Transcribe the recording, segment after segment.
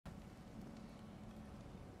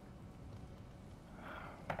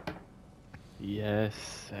Yes,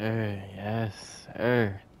 sir. Yes,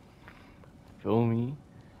 sir. Feel me?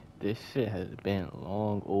 This shit has been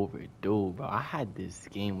long overdue, bro. I had this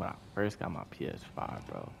game when I first got my PS5,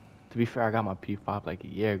 bro. To be fair, I got my P5 like a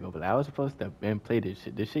year ago, but I was supposed to have been play this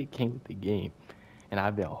shit. This shit came with the game, and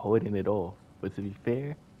I've been holding it off. But to be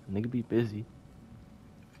fair, nigga be busy.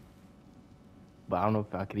 But I don't know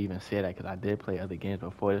if I could even say that because I did play other games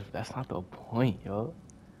before this. But that's not the point, yo.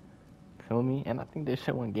 Feel me? And I think this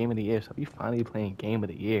shit won Game of the Year, so we finally playing Game of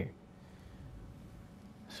the Year.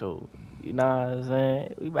 So, you know what I'm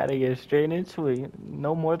saying? We better get straight into it.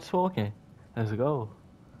 No more talking. Let's go.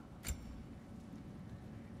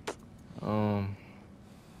 Um,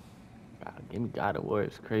 give me God of War.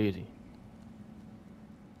 It's crazy.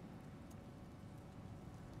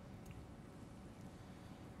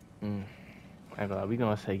 I ain't gonna lie, we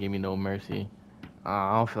gonna say give me no mercy.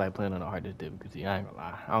 I don't feel like playing on the hardest difficulty. I ain't gonna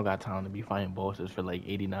lie. I don't got time to be fighting bosses for like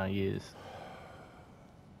 89 years.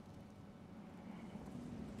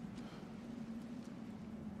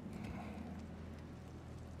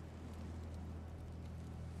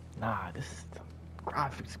 Nah, this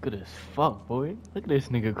graphics good as fuck, boy. Look at this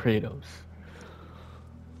nigga Kratos.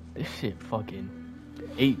 This shit fucking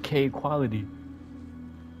 8K quality.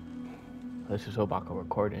 Let's just hope I can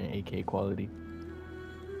record it in 8K quality.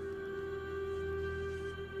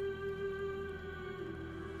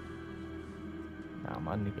 Nah,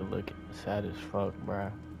 my nigga looking sad as fuck,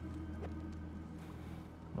 bruh.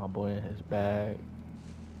 My boy in his bag.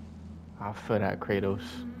 I feel that, Kratos.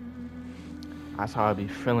 That's how I be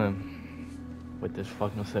feeling with this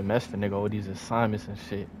fucking semester, nigga. All these assignments and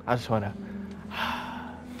shit. I just wanna.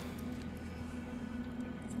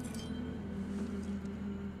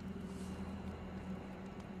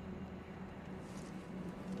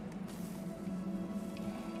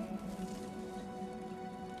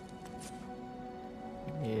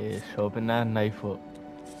 Yeah, sharpen that knife up.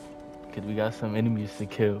 Cause we got some enemies to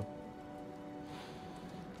kill.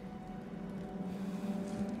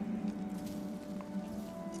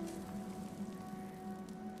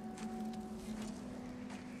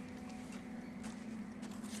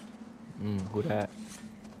 Who that?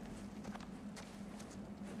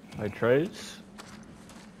 Atreus?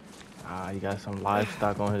 Ah, he got some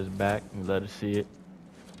livestock on his back. You let us see it.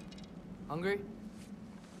 Hungry?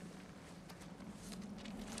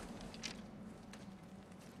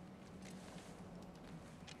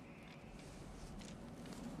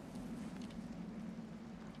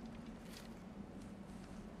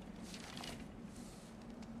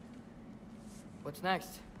 What's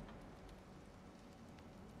next?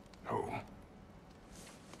 No.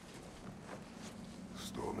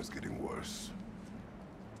 Storm is getting worse.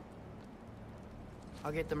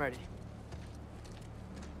 I'll get them ready.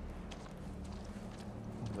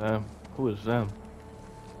 Them? Who is them?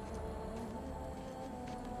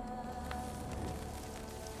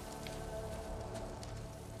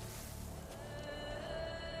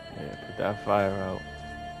 Yeah, put that fire out.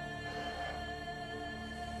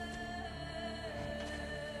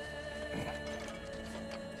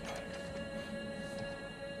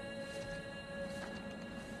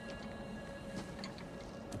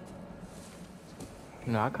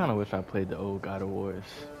 You know, I kind of wish I played the old God of Wars.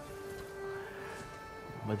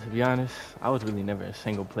 But to be honest, I was really never a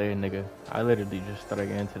single player nigga. I literally just started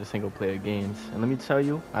getting into the single player games. And let me tell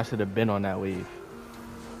you, I should have been on that wave.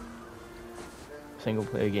 Single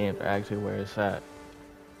player games are actually where it's at.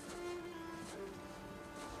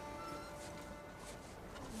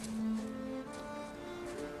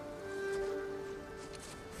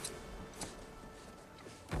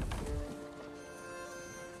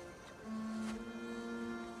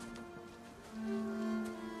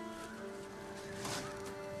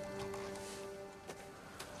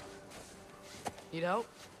 Need help?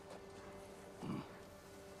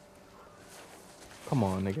 Come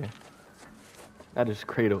on, nigga. That is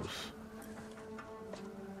Kratos.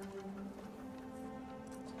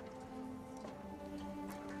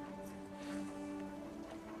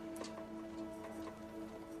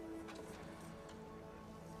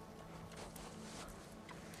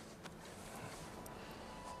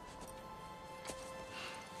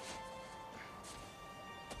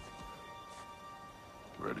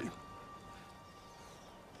 Ready?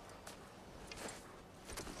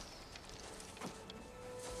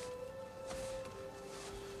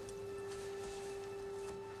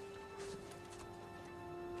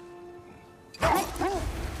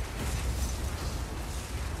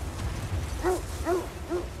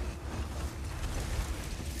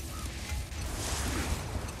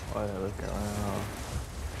 Oh, yeah, look around.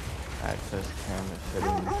 Access camera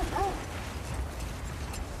settings.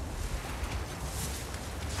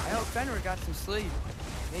 Fenrir got some sleep.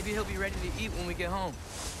 Maybe he'll be ready to eat when we get home.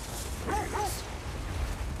 He's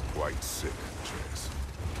quite sick, Trace.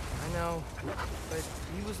 I know, but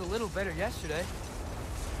he was a little better yesterday.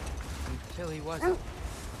 Until he wasn't.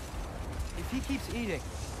 If he keeps eating,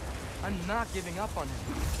 I'm not giving up on him.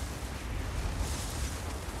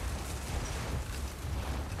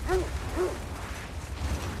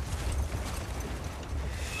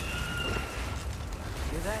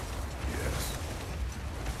 Hear that? Yes.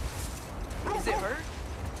 Is it her?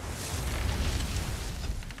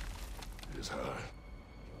 It is her.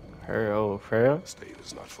 Her old Freya. The state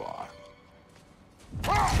is not far.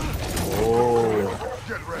 Oh.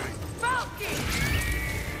 Get ready.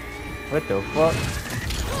 What the fuck?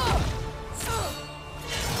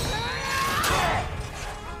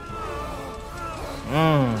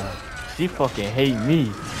 She fucking hate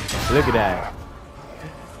me. Look at that.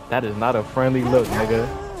 That is not a friendly look, nigga.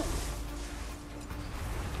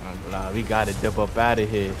 Nah, we gotta dip up out of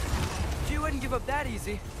here. She wouldn't give up that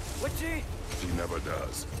easy, would she? She never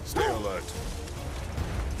does. Stay alert.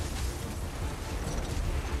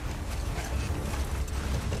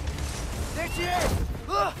 There she is!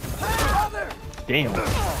 Hey, brother! Damn.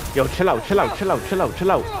 Yo, chill out, chill out, chill out, chill out,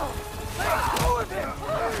 chill out.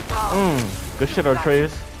 Good shit,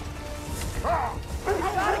 Atreus. You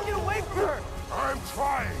gotta get away from her! I'm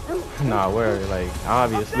trying. Nah, where? Like,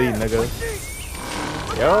 obviously, nigga.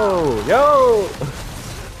 Yo, yo! The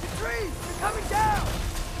trees! They're coming down!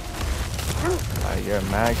 Like, you're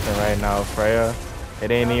maxing right now, Freya.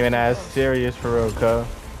 It ain't even as serious for real, cuz.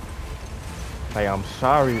 Like, I'm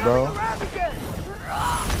sorry, bro. Around again! I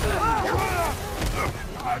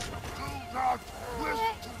do not wish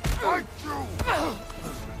to fight you.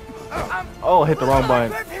 Oh, hit the wrong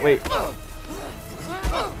button. Wait.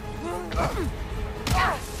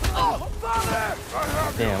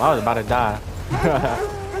 Damn, I was about to die.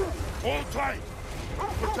 Hold tight.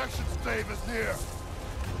 Protection stave is near.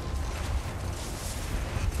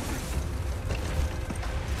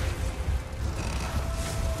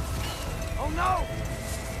 Oh no!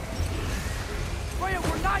 Freya,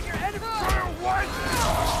 we're not your enemy! What?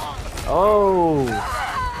 Oh.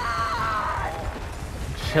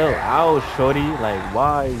 Chill out, shorty. Like,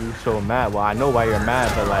 why are you so mad? Well, I know why you're mad,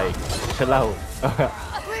 but like, chill out.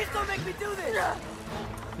 Please don't make me do this!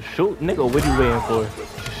 Shoot, nigga, what you waiting for?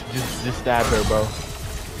 Just stab her, bro.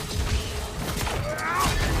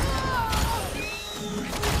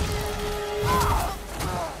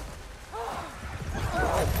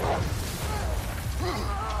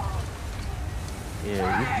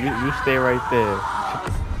 Yeah, you stay right there.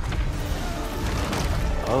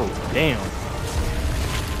 Oh, damn.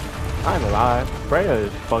 I ain't gonna lie, Freya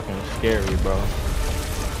is fucking scary, bro.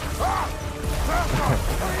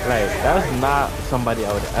 Like, that's not somebody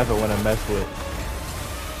I would ever want to mess with.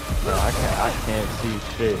 Bro, I can't see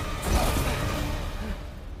shit.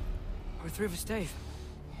 We're through for Stave.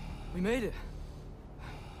 We made it.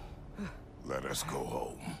 Let us go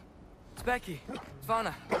home. It's Becky.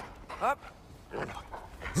 Svana. Up.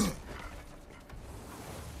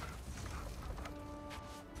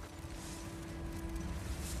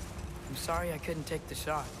 I'm sorry I couldn't take the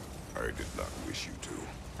shot. I did not wish you to.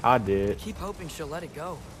 I did. Keep hoping she'll let it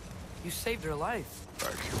go. You saved her life. I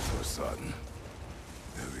killed her son.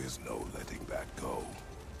 There is no letting that go.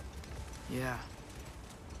 Yeah.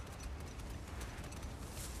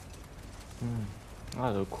 That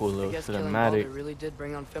was a cool I little guess killing Baldur cinematic. really did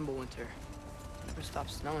bring on Fimbulwinter. Never stopped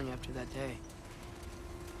snowing after that day.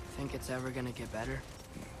 Think it's ever gonna get better?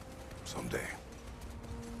 Someday.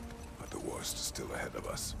 But the worst is still ahead of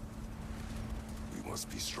us. We must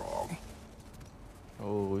be strong.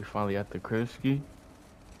 Oh, we finally at the Krivsky.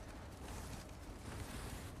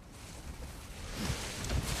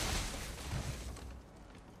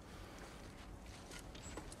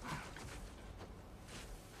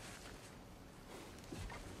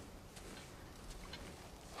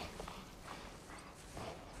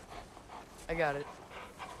 I got it.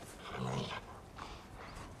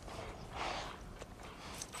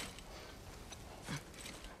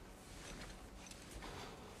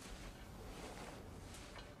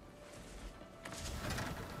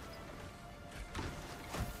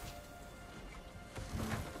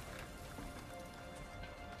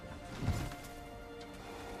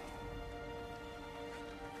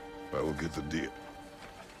 I will get the deal.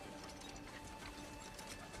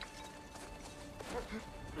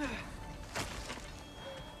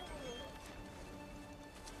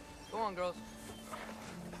 Go on, girls.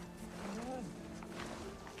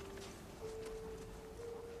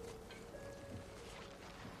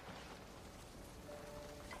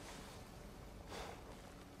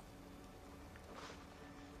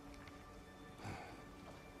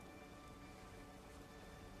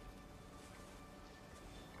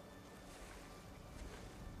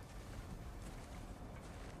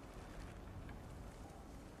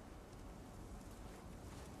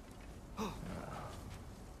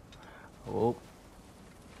 Oh.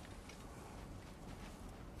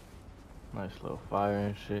 Nice little fire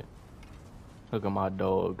and shit. Look at my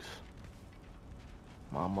dogs.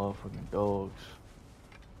 My motherfucking dogs.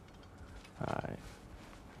 Alright.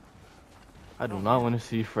 I do not want to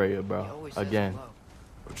see Freya, bro. He always Again. says hello.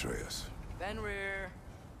 Atreus. Fenrir,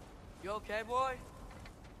 you okay, boy?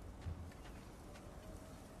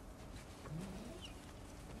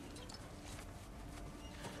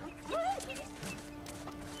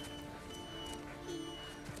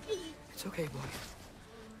 It's okay, boy.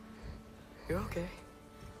 You're okay.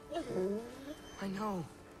 I know.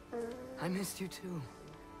 I missed you too.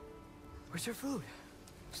 Where's your food?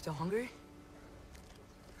 Still hungry?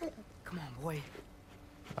 Come on, boy.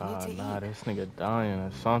 You need to Nah, eat. this nigga dying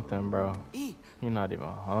or something, bro. Eat. He not even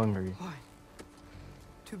hungry. Why?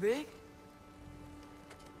 Too big?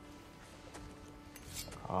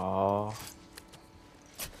 Oh.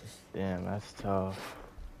 Damn, that's tough.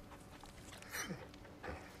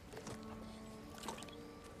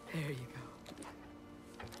 There you go.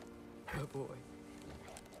 Good boy.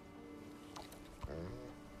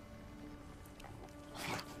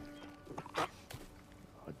 Oh,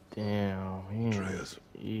 damn, he ain't Atreus.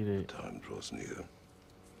 eat it. Time draws near.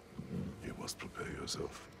 You must prepare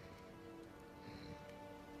yourself.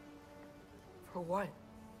 For what?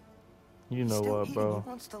 You know Still what, eating. bro? He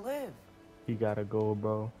wants to live. He gotta go,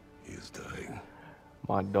 bro. He is dying.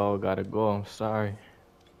 My dog gotta go, I'm sorry.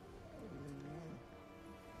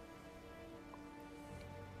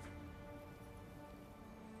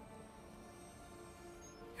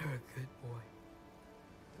 You're a good boy.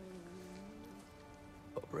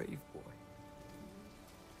 A brave boy.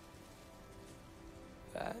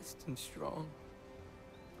 Fast and strong.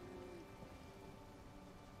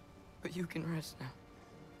 But you can rest now.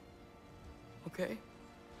 Okay?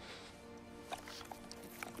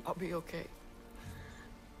 I'll be okay.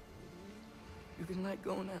 You can let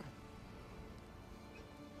go now.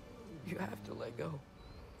 You have to let go.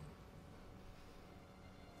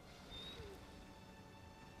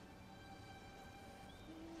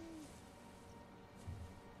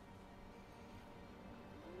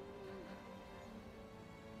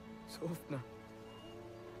 Sofna.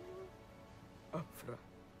 Afra.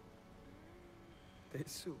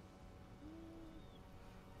 Tesu.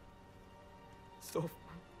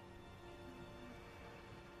 Sofna.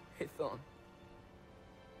 Hethon.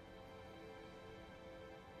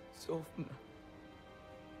 Sofna.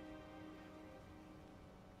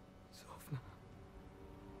 Sofna.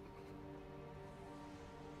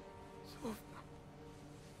 Sofna.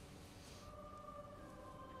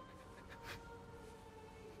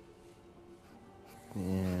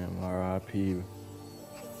 Damn, R.I.P.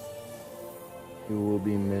 You will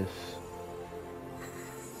be missed.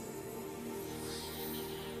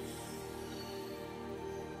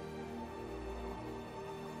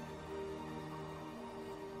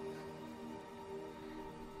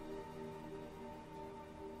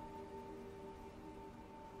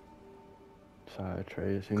 Sorry,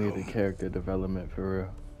 Trace. You need a character development for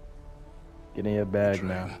real. Get in your bag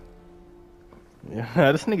now.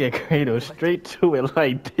 Yeah, this nigga Kratos straight to it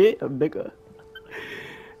like, damn, nigga.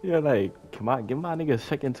 Yeah, like, give my nigga a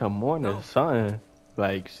second to mourn or something.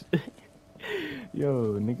 Like,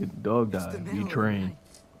 yo, nigga, dog It's the died. middle Be of the trained. night.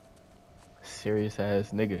 Serious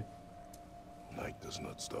ass nigga. Night does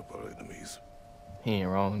not stop our enemies. He ain't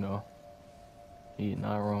wrong though. He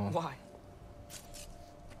not wrong. Why?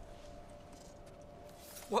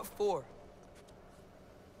 What for?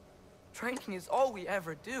 Training is all we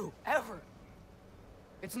ever do, ever.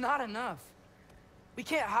 It's not enough. We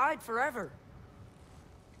can't hide forever.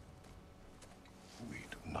 We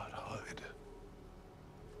do not hide.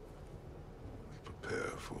 We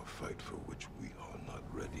prepare for a fight for which we are not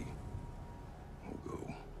ready. We'll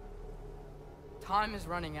go. Time is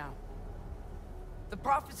running out. The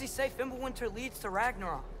prophecies say Fimbulwinter leads to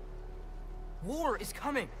Ragnarok. War is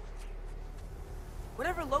coming.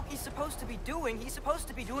 Whatever Loki's supposed to be doing, he's supposed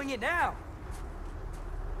to be doing it now.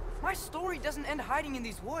 My story doesn't end hiding in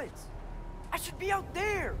these woods. I should be out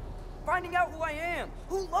there, finding out who I am,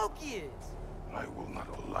 who Loki is. I will not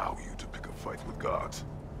allow you to pick a fight with gods.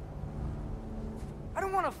 I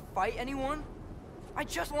don't want to fight anyone. I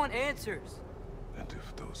just want answers. And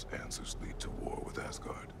if those answers lead to war with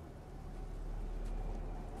Asgard?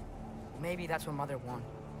 Maybe that's what Mother wanted.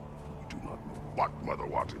 We do not know what Mother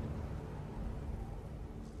wanted.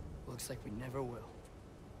 Looks like we never will.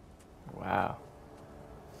 Wow.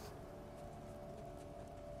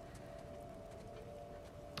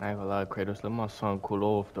 I ain't gonna lie, Kratos, let my son cool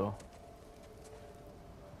off though.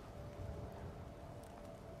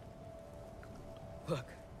 Look.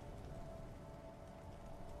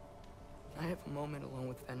 I have a moment alone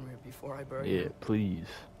with Fenrir before I bury Yeah, him? please.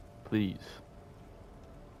 Please.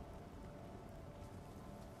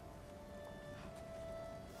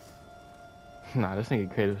 Nah, this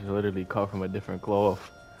nigga Kratos is literally cut from a different cloth.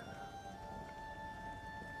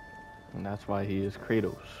 And that's why he is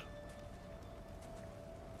Kratos.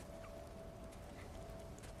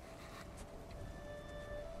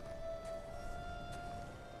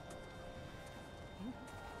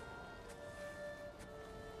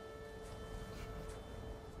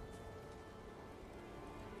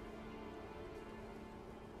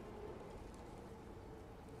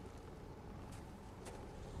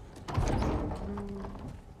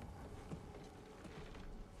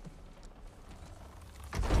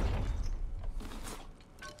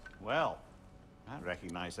 Well, I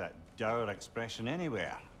recognize that dour expression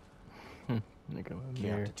anywhere. Nigga, my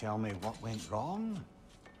Care mirror. to tell me what went wrong?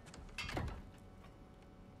 The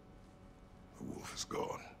wolf is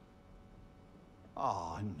gone.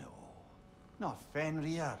 Oh, no. Not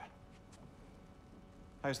Fenrir.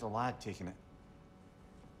 How's the lad taking it?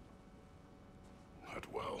 Not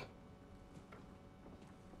well.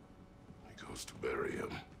 He goes to bury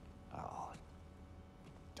him. Oh,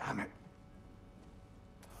 damn it.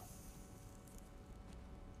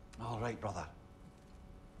 All right, brother.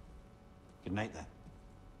 Good night, then.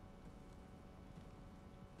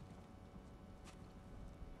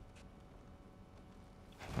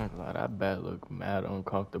 Like, that bed look mad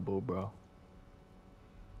uncomfortable, bro.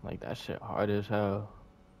 Like, that shit hard as hell.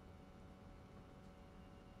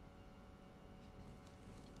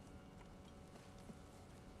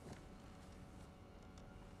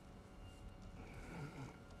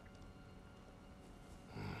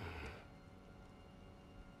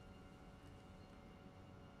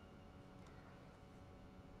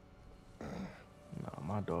 Nah,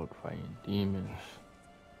 my dog fighting demons.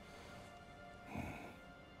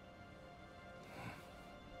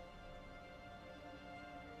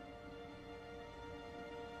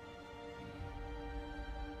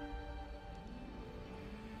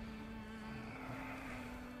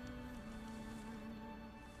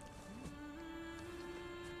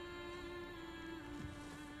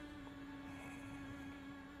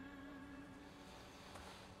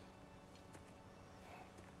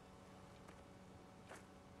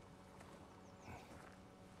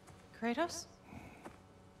 Kratos?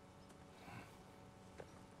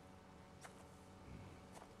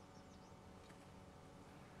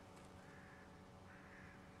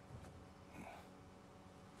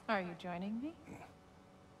 Are you joining me?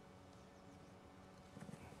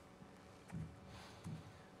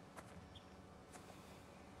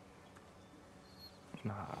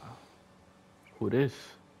 Nah. Who this?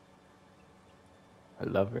 A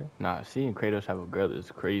lover? Nah, seeing Kratos have a girl is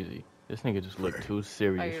crazy. This nigga just look too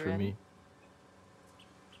serious you for ready? me.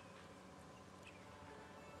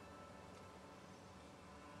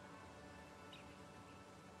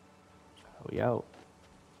 We out.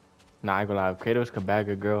 Nah, I ain't gonna lie. If Kratos could bag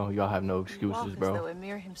a girl, y'all have no You excuses, walk as bro. though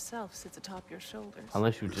Emir himself sits atop your shoulders.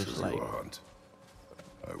 Unless you This just is like, your hunt.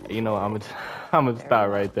 I will you know, follow. I'm gonna Very stop well.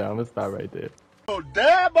 right there. I'm gonna stop right there. Oh,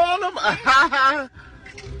 dab on him?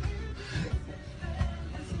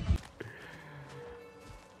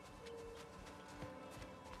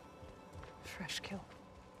 Fresh kill.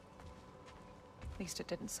 At least it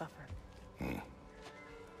didn't suffer.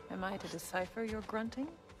 Am I to decipher your grunting?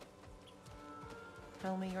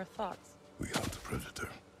 Tell me your thoughts. We hunt a predator.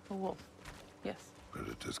 A wolf. Yes.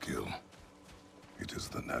 Predators kill. It is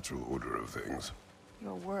the natural order of things.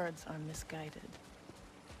 Your words are misguided.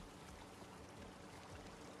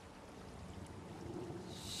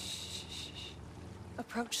 Shh.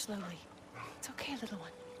 Approach slowly. It's okay, little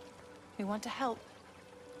one. We want to help.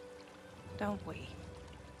 Don't we?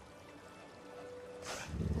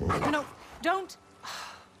 No, don't!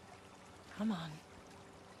 Come on.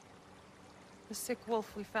 The sick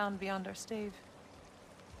wolf we found beyond our stave.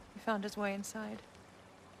 He found his way inside.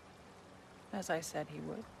 As I said he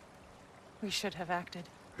would. We should have acted.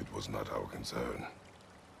 It was not our concern.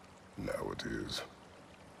 Now it is.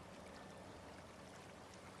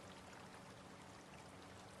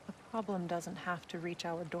 The problem doesn't have to reach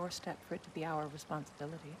our doorstep for it to be our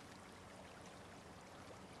responsibility.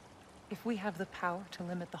 If we have the power to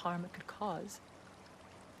limit the harm it could cause,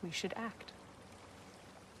 we should act.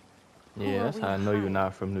 Who Yeah, are that's we how I to know you're hide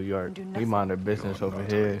not from New York. and do We nothing? mind our business You're over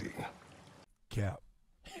not here. ready. Cap.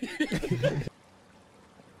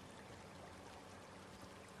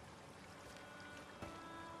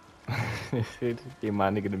 Shit, just gave my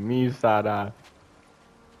nigga the mean side eye.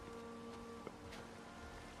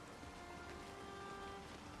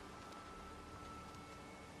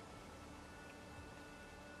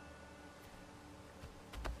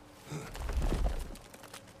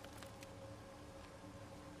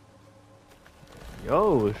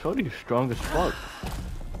 Yo, Shorty's strong as fuck.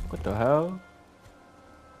 What the hell?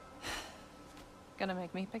 Gonna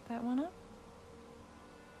make me pick that one up?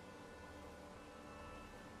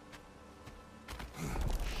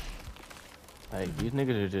 Like, these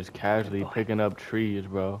niggas are just casually picking up trees,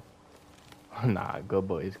 bro. Nah, good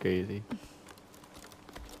boy is crazy.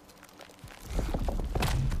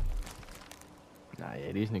 Nah,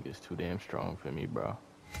 yeah, these niggas too damn strong for me, bro.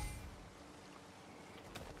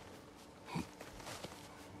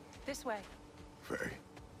 This way. Faye.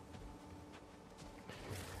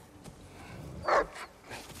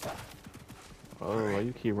 Oh, why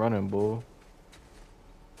you keep running, bull?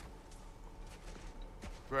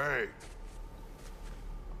 Faye.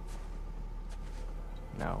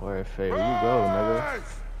 Now, where Faye? Where you go, nigga?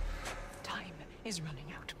 Time is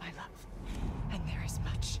running out, my love. And there is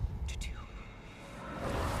much to do.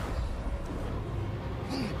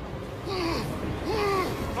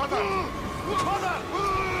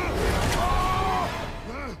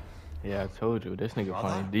 Yeah, I told you, this nigga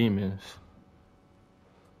fighting demons.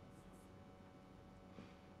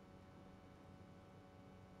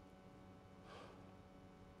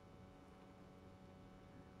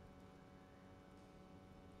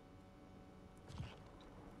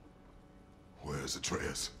 Where's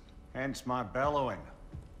Atreus? Hence my bellowing.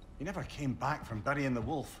 He never came back from burying the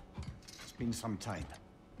wolf. It's been some time.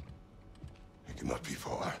 He cannot be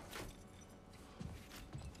far.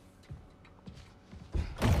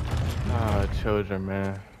 Nah, children,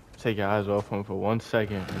 man. Take your eyes off them for 1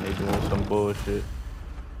 second and they doing some bullshit.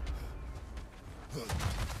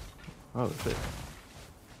 Oh, shit.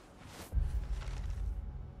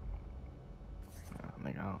 Nah,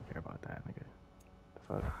 nigga, I don't care about that, nigga. The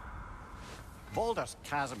fuck? Baldur's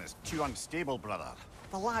Chasm is too unstable, brother.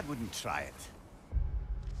 The lad wouldn't try it.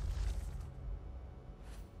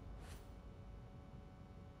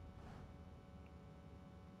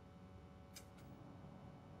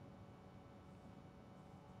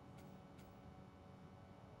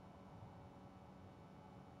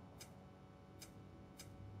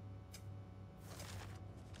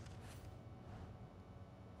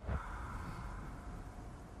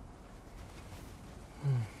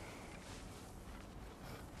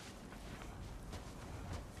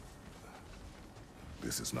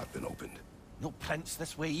 This has not been opened. No prints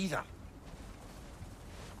this way either.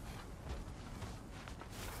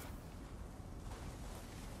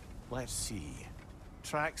 Let's see.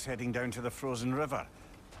 Tracks heading down to the frozen river.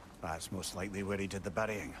 That's most likely where he did the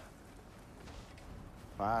burying.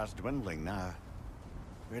 Fire's dwindling now.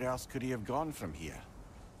 Where else could he have gone from here?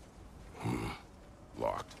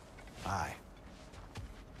 Locked. Aye.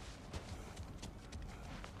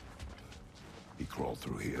 He crawled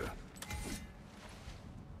through here.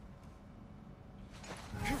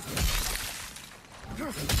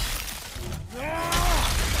 You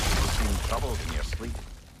seem troubled in your sleep.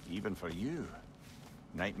 Even for you.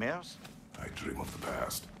 Nightmares? I dream of the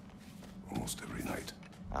past. Almost every night.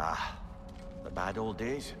 Ah, the bad old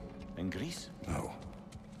days? In Greece? No.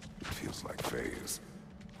 It feels like Faye is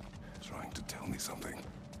trying to tell me something.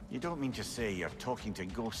 You don't mean to say you're talking to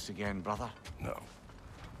ghosts again, brother? No.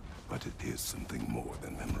 But it is something more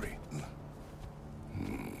than memory.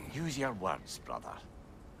 Use your words, brother.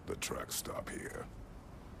 The tracks stop here.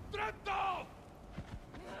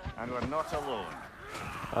 And we're not alone.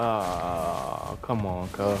 Oh, come on,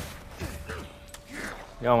 cuz.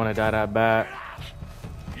 Y'all wanna die that bad?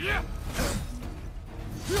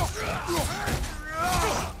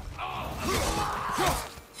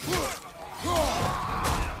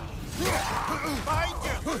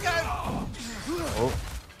 Oh.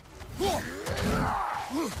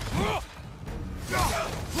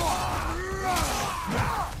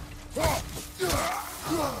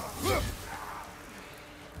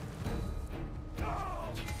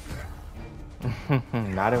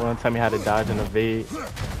 Now they want to tell me how to dodge and evade.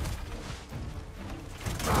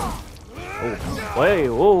 Oh, wait,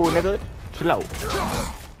 whoa, nigga, chill out.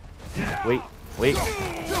 Wait, wait.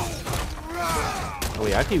 Oh,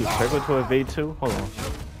 wait, I can use circle to evade too. Hold on.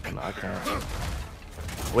 No, I can't.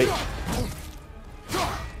 Wait.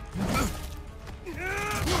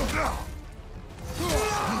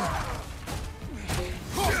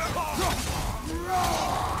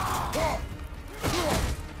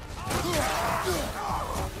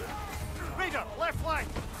 Raider, left flank!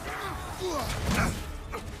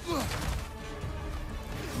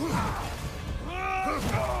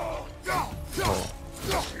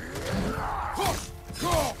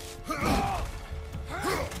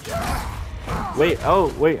 Wait,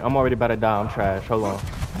 oh, wait, I'm already about to die. I'm trash. Hold on.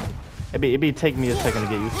 It be taking me a second to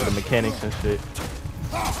get used to the mechanics and shit.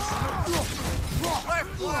 Left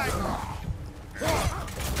flank!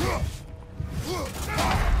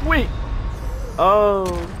 Wait. Oh.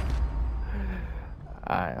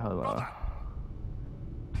 Alright, hold on.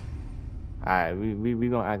 Alright, we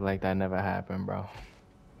gonna act like that never happened, bro.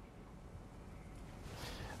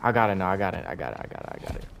 I got it now. I got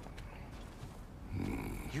it.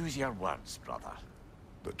 Use your words, brother.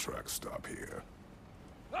 The tracks stop here.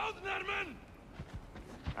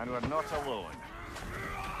 And we're not alone.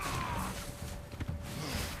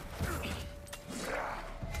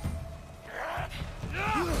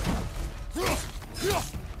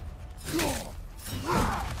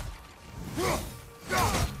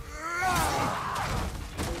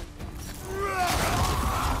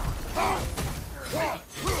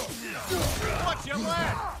 What's your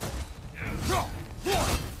left?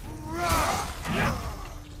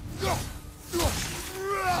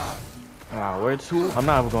 Nah, where to? I'm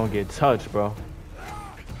not even gonna get touched, bro.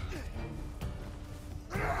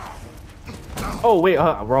 Oh wait,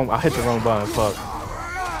 wrong. I hit the wrong button. Fuck.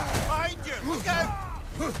 Behind you! Look out!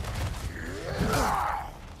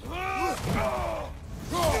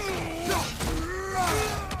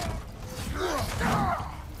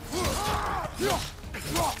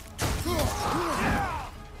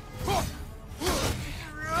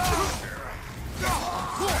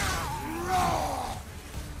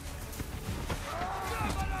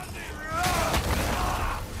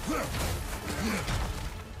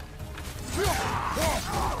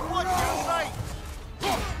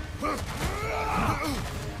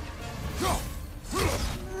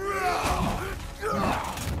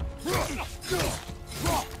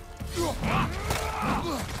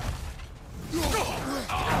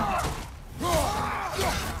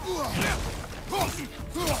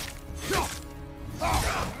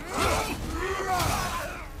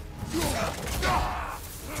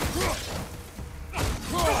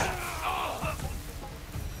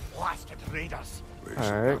 Blasted raiders. They All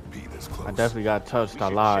should right. not be this close. I definitely got touched. We I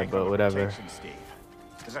should lied, check but on the whatever. protection, Steve.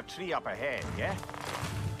 There's a tree up ahead, yeah?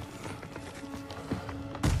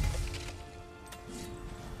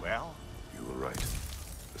 Well, You were right.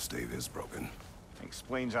 The stave is broken.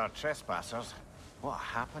 explains our trespassers. What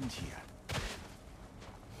happened here?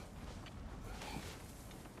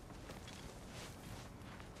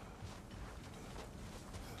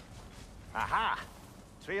 Aha!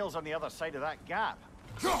 Trail's on the other side of that gap.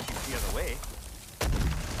 Clear the way.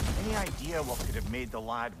 Any idea what could have made the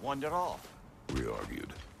lad wander off? We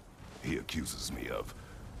argued. He accuses me of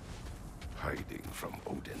hiding from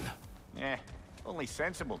Odin. Eh, only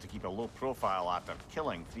sensible to keep a low profile after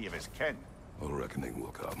killing 3 of his kin. A reckoning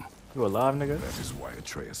will come. You alive, nigga? That is why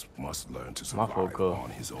Atreus must learn to My survive fault, cuz. on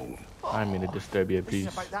his own. I didn't mean to disturb your This is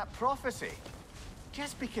peace. about that prophecy.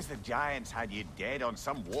 Just because the giants had you dead on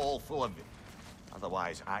some wall full of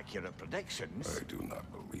otherwise accurate predictions. I do not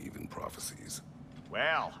believe in prophecies.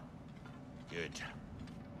 Well, good.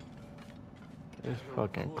 This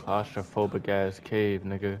fucking claustrophobic ass cave,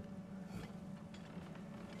 nigga.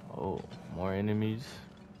 Oh, more enemies.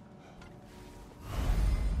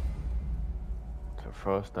 To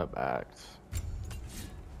frost up axe.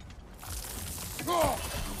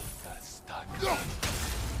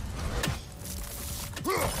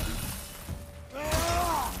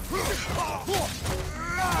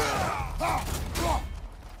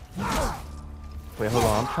 Wait, hold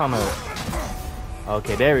on. I'm trying to.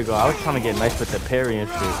 Okay, there we go. I was trying to get nice with the parry and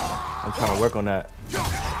shit. I'm trying to work on that.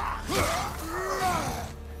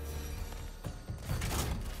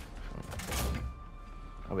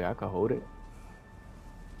 Oh wait, I can hold it.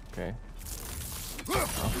 Okay.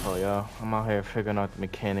 Oh y'all, I'm out here figuring out the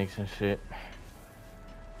mechanics and shit.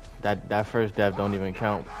 That first death don't even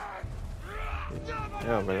count.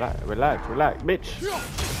 Yo, relax, bitch.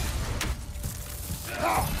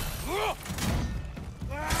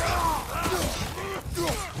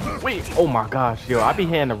 Wait, oh my gosh, yo, I be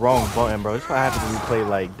hitting the wrong button, bro. That's why I have to replay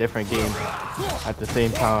like different games at the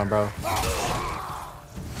same time, bro.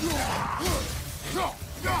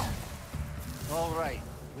 All right,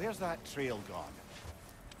 where's that trail gone?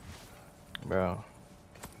 Bro,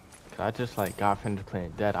 I just like got finished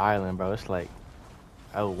playing Dead Island, bro. It's like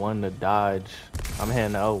L1 to dodge. I'm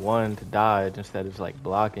hitting L1 to dodge instead of like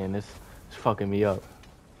blocking. It's fucking me up.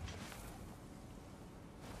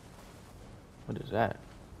 What is that?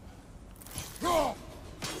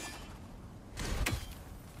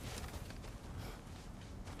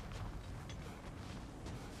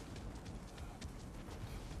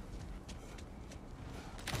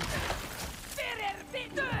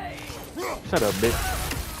 Shut up, bitch.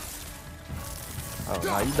 Oh,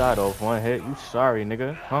 nah, you died off one hit. You sorry,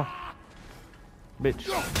 nigga. Huh? Bitch.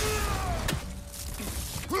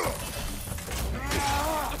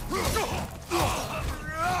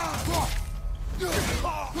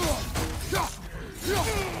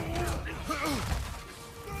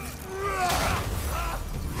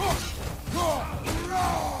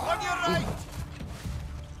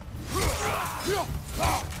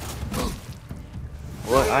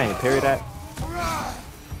 I ain't parry that.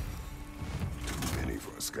 Too many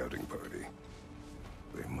for a scouting party.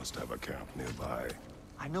 They must have a camp nearby.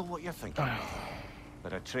 I know what you're thinking,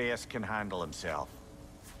 but Atreus can handle himself.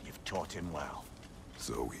 You've taught him well.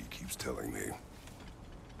 So he keeps telling me.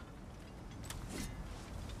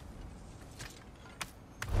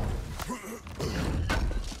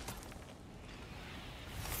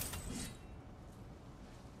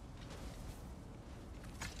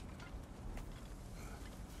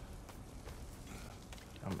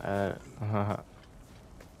 I'm at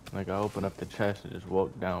like I open up the chest and just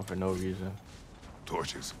walk down for no reason.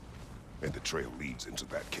 Torches. And the trail leads into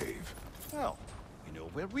that cave. Well, we know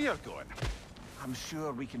where we are going. I'm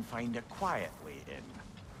sure we can find a quiet way in.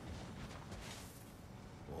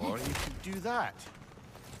 Or you could do that.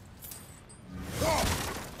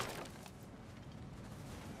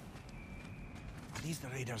 Are these the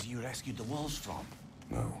raiders you rescued the wolves from?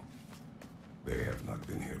 No. They have not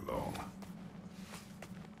been here long.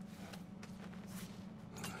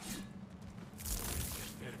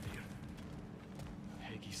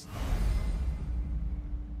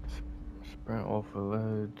 Sprint off a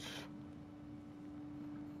ledge.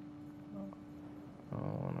 I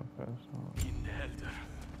don't wanna press on.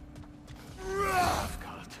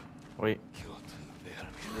 Wait.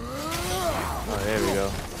 Oh, there we go.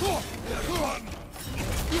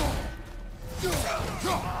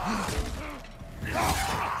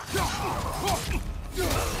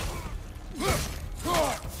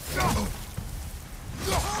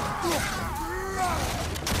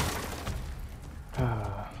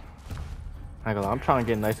 I'm trying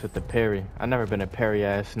to get nice with the parry. I never been a parry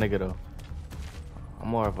ass nigga though. I'm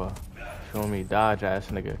more of a, feel me, dodge ass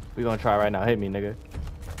nigga. We gonna try right now. Hit me, nigga.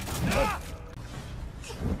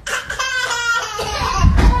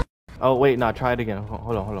 Oh wait, nah, try it again.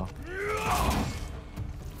 Hold on.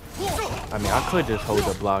 I mean, I could just hold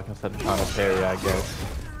the block instead of trying to parry, I guess.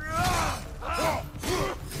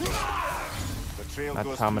 My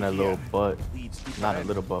timing a little butt. Not a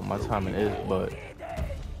little butt, my timing is butt.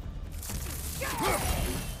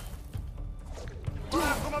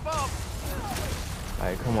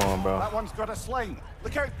 Alright, come on, bro. That one's got a sling.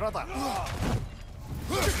 Look out, brother.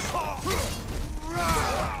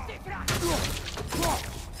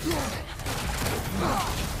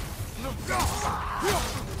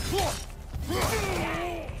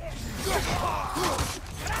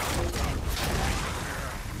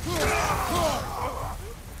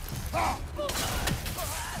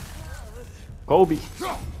 Kobe.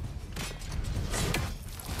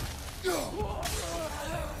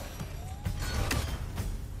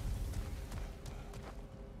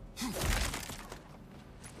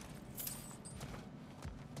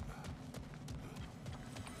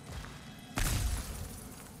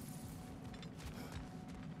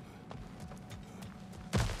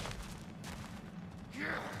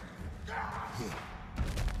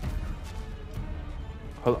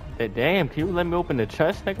 Hold on. Damn, can you let me open the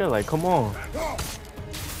chest, nigga? Like, come on.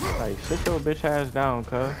 Like, sit your bitch ass down,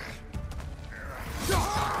 cuz.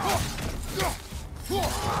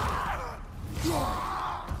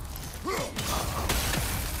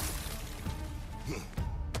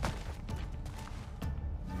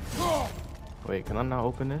 Wait, can I not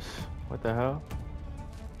open this? What the hell?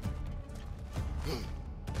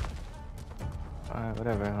 Alright,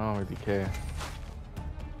 whatever. I don't really care.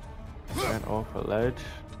 Ran off a ledge.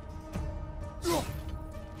 Okay,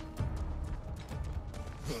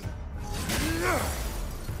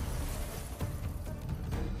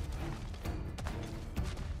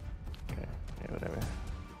 yeah, whatever.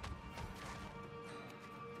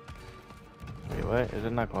 Wait, what? Is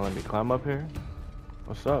it not gonna let me climb up here?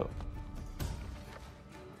 What's up?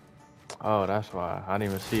 Oh, that's why. I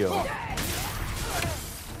didn't even see y'all.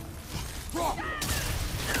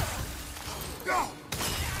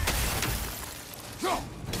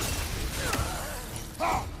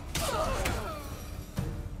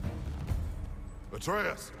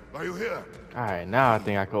 Atreus, are you here? Alright, now I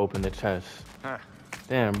think I can open the chest. Huh.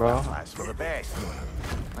 Damn, bro. That's for the best.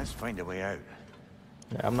 Let's find a way out.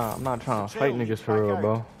 Yeah, I'm not trying to The fight trail niggas leads for back real, out.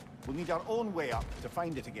 bro. We'll need our own way up to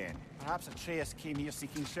find it again. Perhaps Atreus came here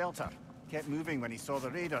seeking shelter. Kept moving when he saw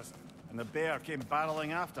the raiders, and the bear came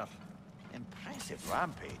barreling after. Impressive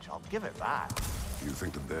rampage, I'll give it that. You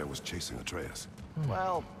think the bear was chasing Atreus?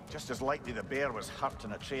 Well, just as likely the bear was hurt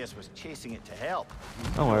and Atreus was chasing it to help.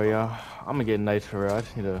 Don't worry, y'all. I'm gonna get nice for real. I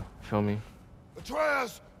just need to feel me.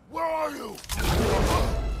 Atreus, where are you?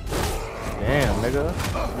 Damn, nigga.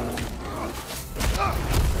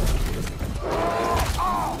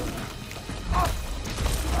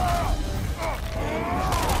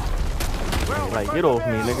 Like, get off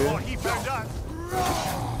me, nigga. He found us.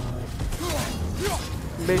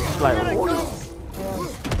 bitch. Like, what?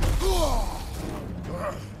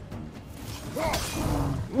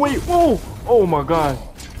 Wait, whoa! Oh my god.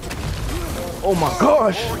 Oh my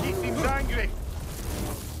gosh! Oh, he seems angry.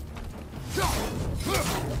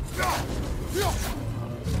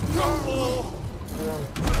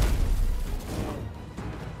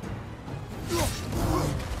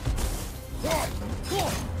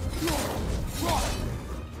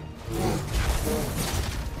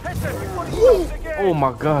 Oh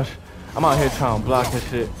my gosh. I'm out here trying to block and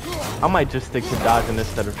shit. I might just stick to dodging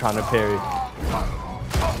instead of trying to parry.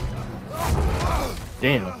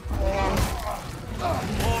 Damn.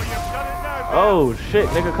 Oh shit,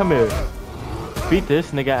 nigga, come here. Beat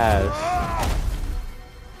this nigga ass.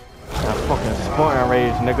 That fucking Spartan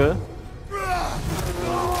rage, nigga.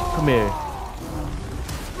 Come here.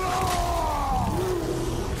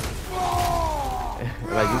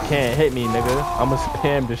 Like, you can't hit me, nigga. I'ma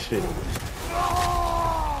spam this shit.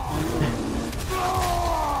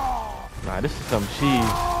 Nah, this is some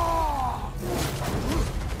cheese.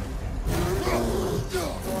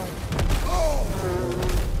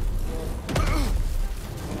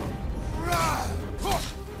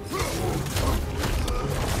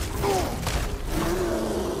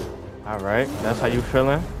 Alright, that's how you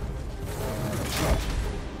feeling?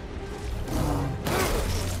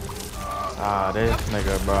 Ah, this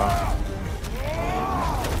nigga, bro.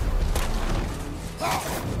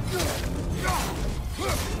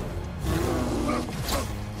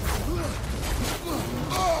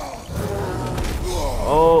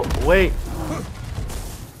 Oh, wait.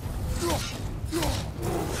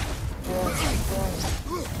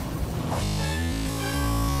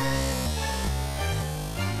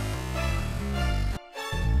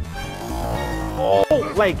 Oh,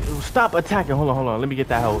 like, stop attacking. Hold on. Let me get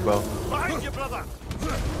that health, bro. Behind you, brother.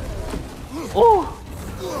 Oh,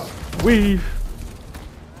 weave.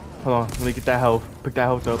 Hold on, let me get that health. Pick that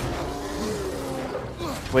health up.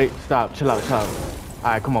 Wait, stop. Chill out. All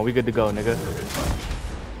right, come on. We good to go, nigga.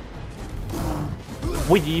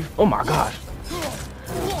 Weave. Oh my gosh.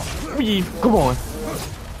 Weave. Come on.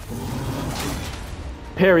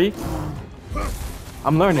 Parry.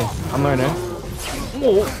 I'm learning.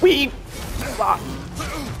 Oh, weave. Ah.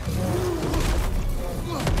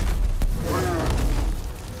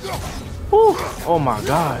 Whew. Oh my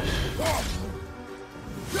gosh.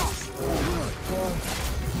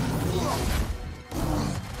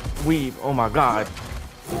 Weave. Oh my god.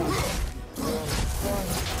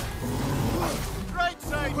 Right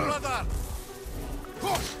side, brother.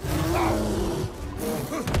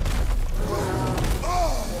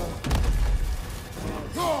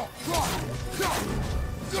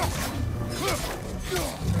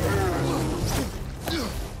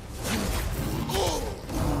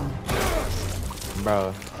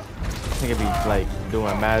 Bro, this nigga be like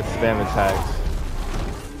doing mad spam attacks.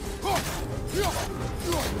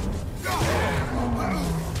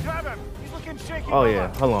 Grab him. He's looking shaky. Oh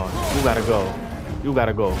yeah, hold on. You gotta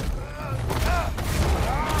go.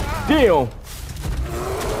 Damn.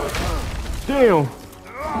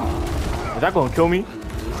 Is that gonna kill me?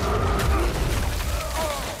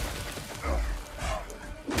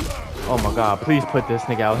 Oh my god, please put this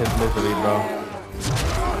nigga out his misery, bro.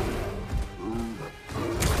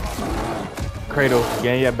 Kratos,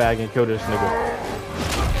 get in your bag and kill this nigga.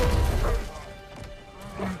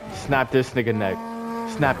 Snap this nigga neck.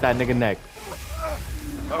 Snap that nigga neck.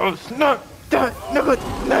 Oh, snap that nigga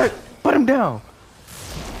neck. Put him down.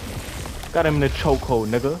 Got him in the chokehold,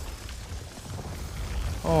 nigga.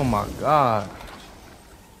 Oh my god.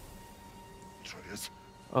 Atreus.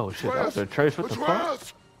 Oh shit, that was a trace. What the fuck?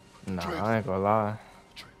 Nah, I ain't gonna lie.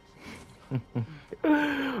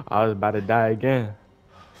 I was about to die again.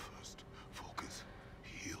 First, focus.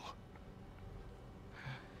 Heal.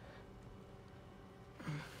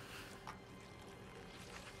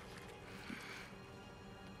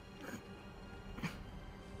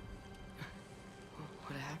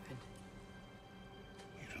 What happened?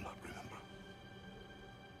 You do not remember.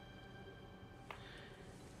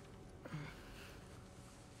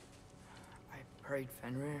 I prayed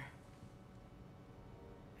Fenrir.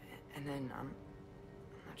 And then I'm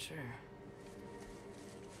not sure.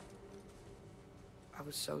 I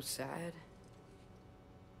was so sad.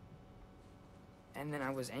 And then I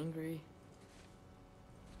was angry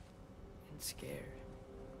and scared.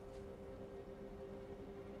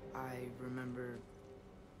 I remember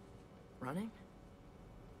running.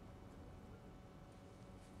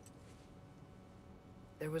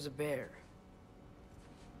 There was a bear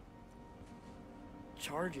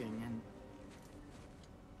charging, and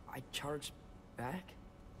I charged back.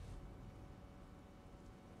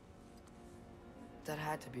 That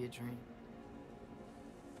had to be a dream.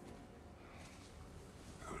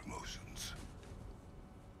 Your emotions.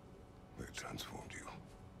 They transformed you.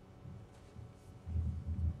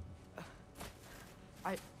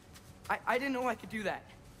 I didn't know I could do that.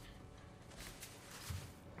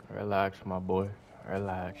 Relax, my boy. You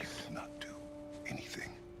Relax. did not do anything.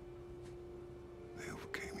 They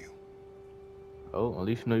overcame you. Oh, at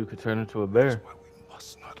least you know you could turn into a That's bear. why we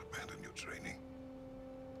must not abandon your training.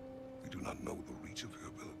 We do not know the reach of your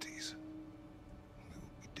abilities. They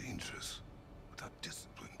will be dangerous without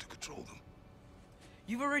discipline to control them.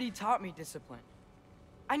 You've already taught me discipline.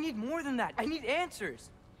 I need more than that. I need answers.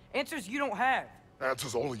 Answers you don't have.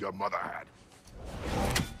 Answers only your mother had.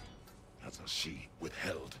 Answers she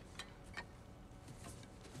withheld.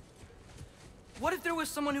 What if there was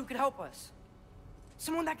someone who could help us?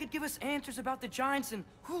 Someone that could give us answers about the Giants and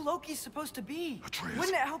who Loki's supposed to be. Atreus.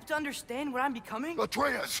 Wouldn't it help to understand what I'm becoming?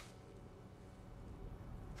 Atreus!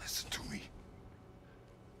 Listen to me.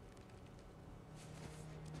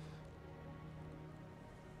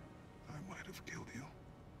 I might have killed you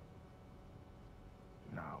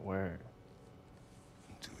Nah, word.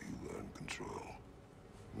 until you learn control.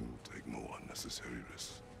 We will take no unnecessary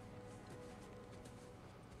risks.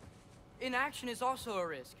 Inaction is also a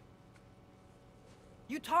risk.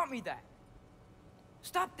 You taught me that.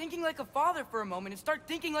 Stop thinking like a father for a moment and start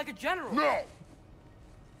thinking like a general. No!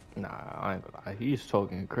 Nah, I ain't gonna lie. He's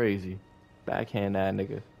talking crazy. Backhand that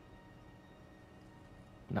nigga.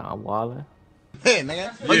 Nah, I'm wildin'. Hey,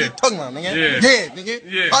 nigga. What Yeah. you talking about, nigga? Yeah. Yeah, nigga.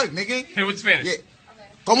 Yeah. Hi, nigga. Hey, what's Spanish? Yeah.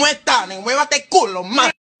 ¿Cómo está, nigga? Muévate culo,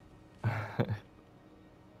 man.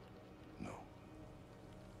 No.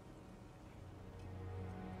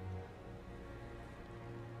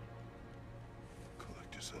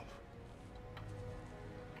 Collect yourself.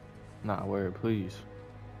 Nah, word, please.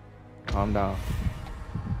 Calm down.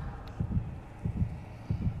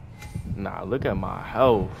 Nah, look at my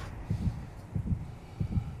health.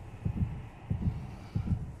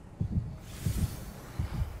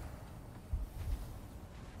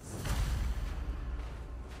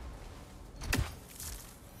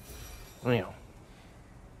 Damn.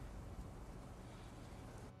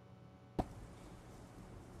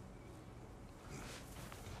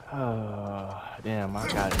 Damn, I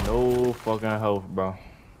got no fucking health, bro.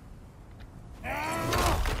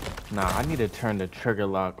 Nah, I need to turn the trigger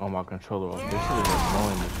lock on my controller off. This shit is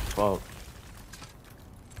annoying as fuck.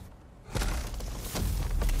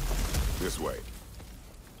 This way.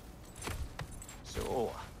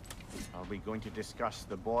 So, are we going to discuss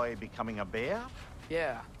the boy becoming a bear?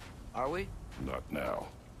 Yeah. Are we? Not now.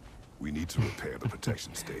 We need to repair the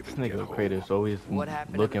protection stave This and get nigga home. Kratos always What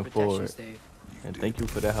happened looking to the protection forward. stave? And thank you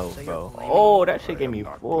for the help, So you're bro. blaming Oh, me? that shit I gave am me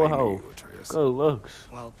not full blaming health. you, Atreus. Good looks.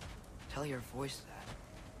 Well, tell your voice that.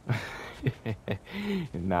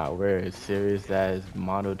 Nah, we're a serious ass,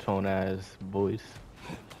 monotone ass voice.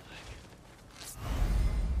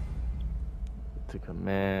 To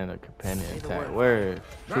command a companion Say the attack. word. Word.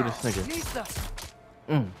 Shoot this nigga.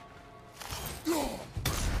 Nista!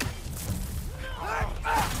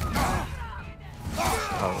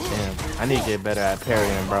 Oh, damn. I need to get better at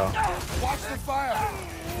parrying, bro. Watch the fire!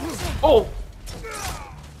 Oh!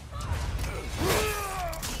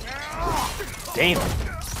 Damn.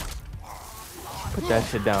 Put that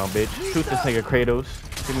shit down, bitch. Shoot this nigga, Kratos.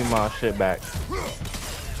 Give me my shit back.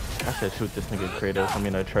 I said shoot this nigga, Kratos. I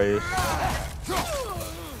mean, Atreus.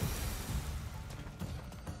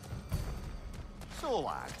 So,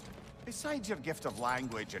 lad, besides your gift of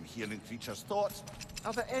language and hearing creatures' thoughts,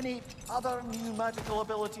 are there any other new magical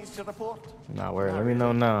abilities to report? Nah, word. Let me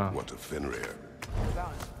know now. What of Fenrir?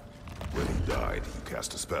 About it. When he died, you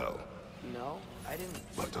cast a spell. No, I didn't.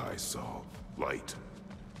 But I saw light.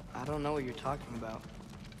 I don't know what you're talking about.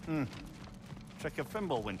 Trick of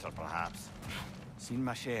Fimbulwinter, perhaps. Seen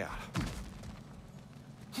my share.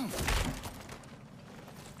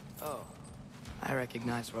 Oh, I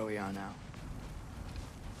recognize where we are now.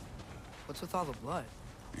 What's with all the blood?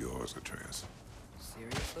 Yours, Atreus.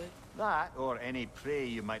 Seriously? That, or any prey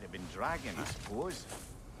you might have been dragging, I suppose.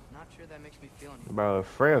 Not sure that makes me feel any. Bro, if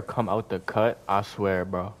Freya come out the cut, I swear,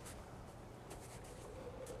 bro.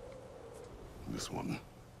 This one.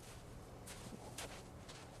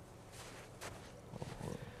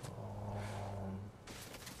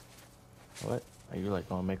 What? Are you like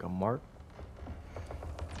gonna make a mark?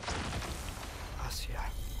 Asya.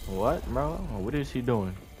 What, bro? What is he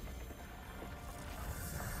doing?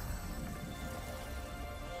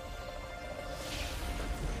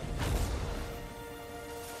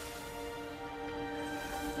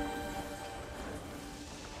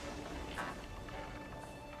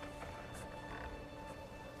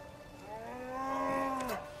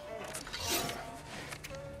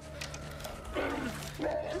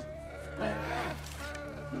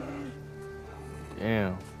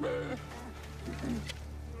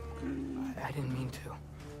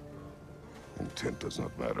 intent does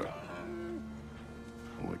not matter.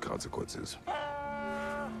 Only consequences.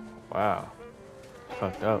 Wow.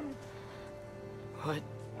 Fucked up.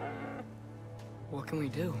 What can we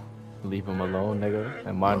do? Leave them alone, nigga,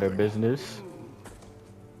 and mind their business.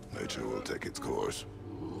 Nature will take its course.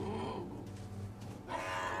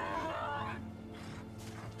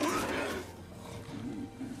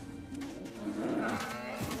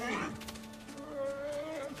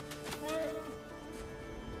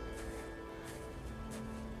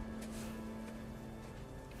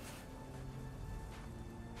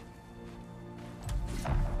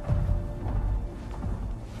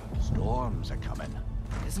 Storms are coming.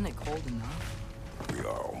 Isn't it cold enough? We are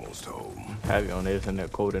almost home. Heavy on this, isn't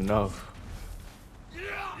it cold enough?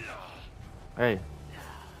 Hey.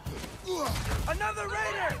 Another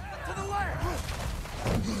raider! To the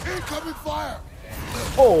left! Incoming fire!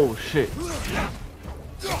 Oh, shit.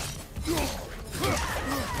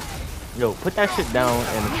 Yo, put that shit down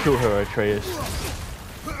and kill her, Atreus.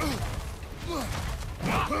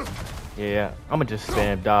 Yeah, I'ma just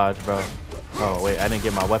spam dodge, bro. Oh, wait, I didn't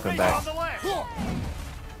get my weapon back.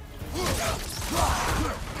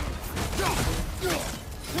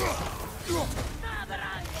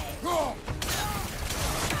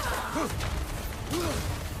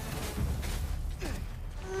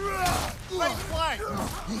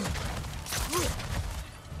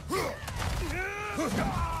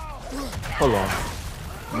 Hold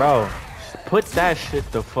on. Bro, put that shit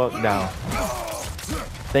the fuck down.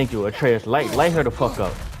 Thank you, Atreus. Light her the fuck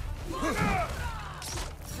up.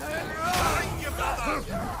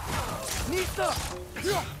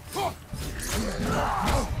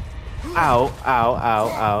 Ow, ow, ow,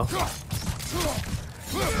 ow.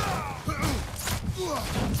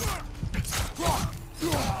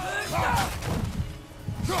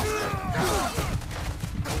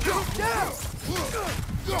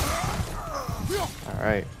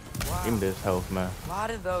 Alright. Give me this health, man. A lot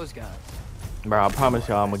of those guys. Bro, I promise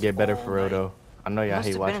y'all I'm gonna get better for real, though. I know y'all Must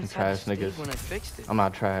hate have been watching inside trash the niggas. Steve when I fixed it. I'm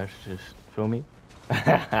not trash, just feel me?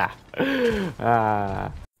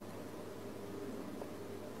 Ah.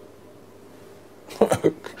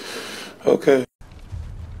 Okay.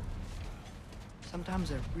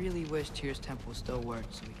 Sometimes I really wish Tyr's temple still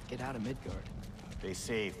worked so we could get out of Midgard. They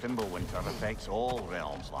say Fimbulwinter affects all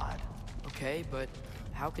realms, lad. Okay, but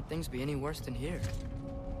how could things be any worse than here?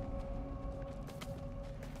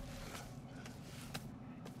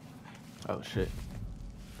 Oh shit.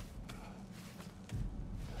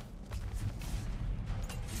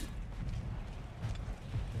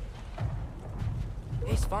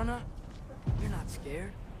 Hey, Svanna, you're not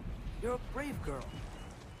scared. You're a brave girl.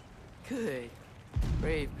 Good.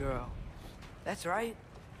 Brave girl. That's right.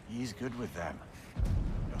 He's good with them.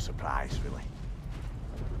 No surprise, really.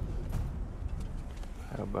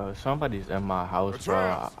 Oh, bro, somebody's in my house,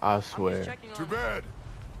 bro. I swear. Too bad.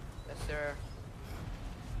 Yes, sir.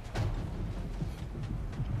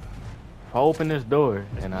 If I open this door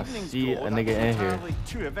and I Evenings see go, a that nigga in wasn't here, entirely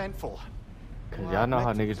too eventful. cause Well, y'all know I how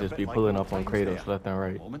admit niggas it's a just be bit like pulling old up on times Kratos there. left and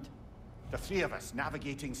right. Moment. The three of us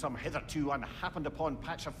navigating some hitherto unhappened upon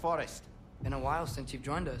patch of forest. Been a while since you've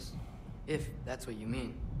joined us. If that's what you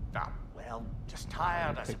mean. Ah, well, just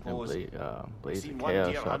tired, I Pick them suppose. Blaze Seen of one Chaos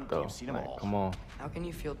deer up hunt, though. you've seen 'em Like, all. come on. How can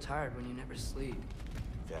you feel tired when you never sleep?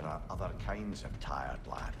 There are other kinds of tired,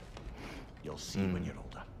 lad. You'll see when you're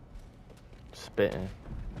older. Spitting.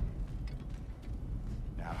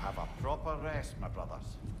 Now have a proper rest, my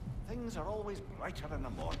brothers. Things are always brighter in the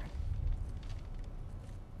morning.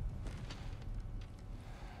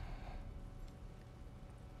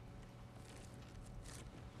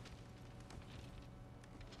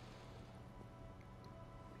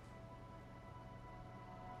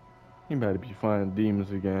 He better be fighting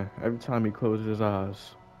demons again. Every time he closes his eyes.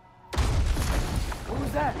 What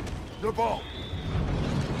was that? The ball.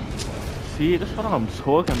 See, that's what I'm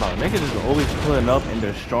talking about. Niggas is always pulling up and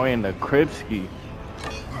destroying the Kripski.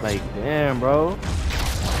 Like, damn, bro.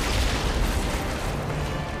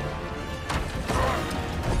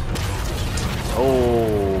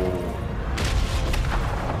 Oh.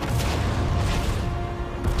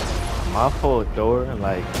 My fault, Thor.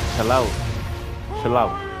 Like, chill out. Chill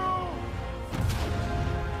out.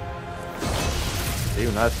 Do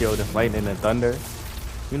you not see all this lightning and thunder?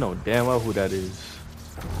 You know damn well who that is.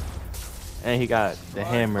 And he got the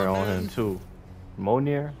hammer on him too.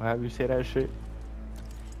 Monir, however you say that shit.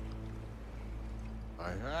 I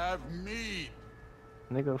have need.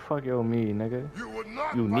 Nigga, fuck your me, nigga. You would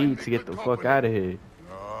not You find need me to get good the fuck company. out of here.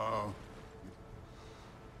 No.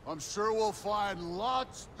 I'm sure we'll find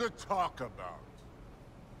lots to talk about.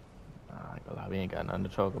 Nah, I ain't gonna lie, we ain't got nothing to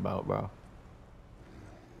talk about, bro.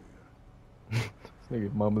 This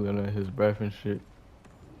nigga mumbling under his breath and shit.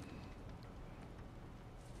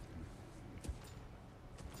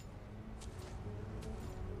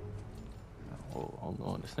 Oh, hold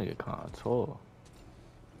on, this nigga kinda tall.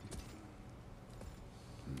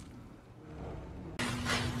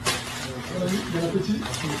 Bon appétit,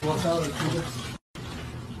 on va faire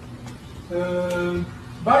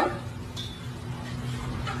bye.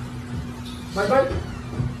 Bye bye.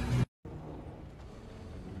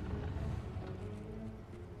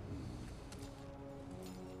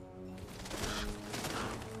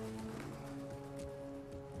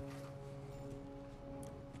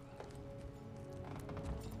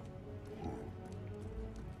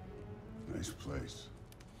 Nice place.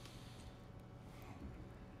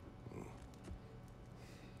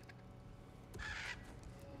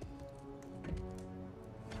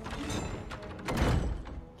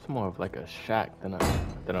 It's more of like a shack than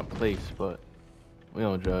a place, but we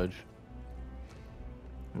don't judge.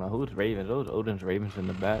 Now who's Ravens? Those Odin's Ravens in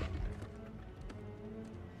the back.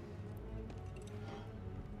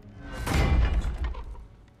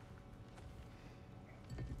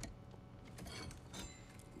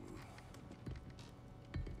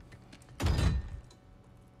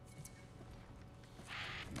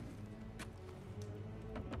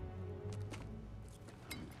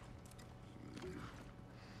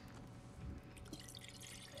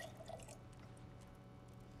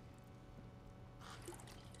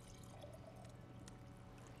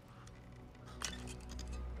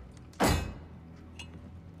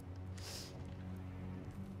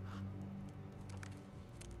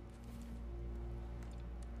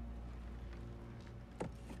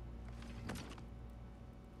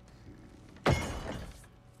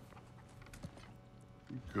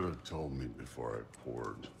 You could have told me before I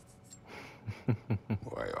poured.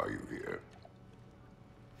 Why are you here?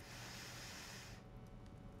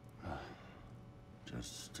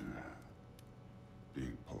 Just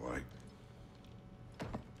being polite.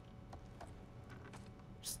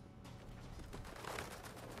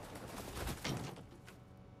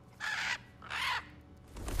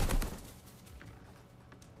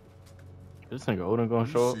 This nigga Odin gonna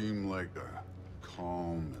show You up? seem like a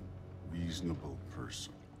calm and reasonable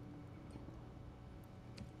person.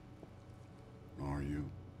 Are you?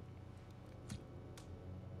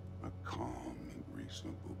 A calm and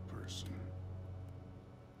reasonable person.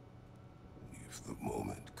 If the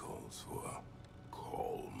moment calls for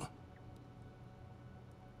calm.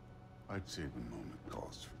 I'd say the moment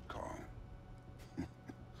calls for calm.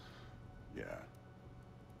 Yeah.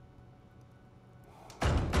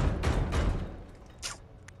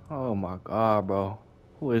 Oh my god, bro.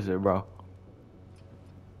 Who is it, bro?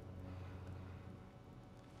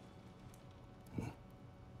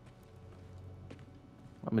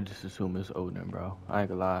 I'ma just assume it's Odin, bro. I ain't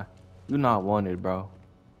gonna lie. You not wanted, bro.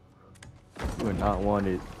 You are not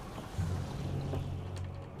wanted.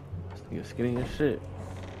 This nigga skinny as shit.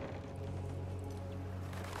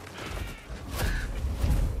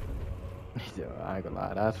 Yo, I ain't gonna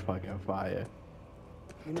lie, that's fucking fire.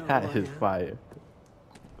 You know That who I is am? fire.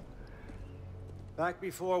 Back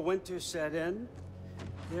before winter set in,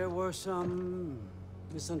 there were some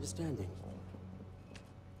misunderstandings.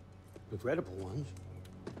 Regrettable ones.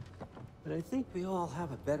 But I think we all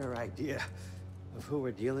have a better idea of who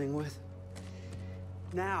we're dealing with.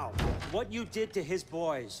 Now, what you did to his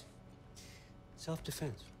boys.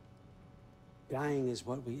 Self-defense. Dying is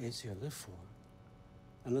what we Aesir live for.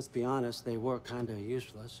 And let's be honest, they were kinda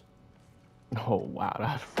useless. Oh wow,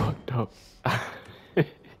 that's fucked up.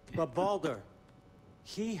 But Baldur,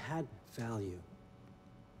 he had value.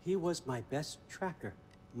 He was my best tracker,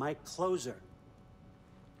 my closer.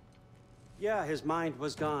 Yeah, his mind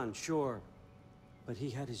was gone, sure. But he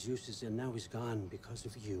had his uses, and now he's gone because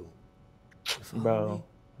of you. You follow Bro, me?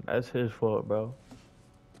 that's his fault, bro.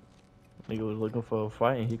 Nigga was looking for a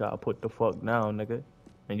fight and he got put the fuck down, nigga.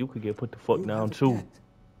 And you could get put the fuck You down have a too. debt.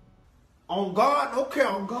 On God? No care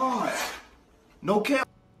on God. No care.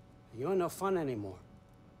 You're no fun anymore.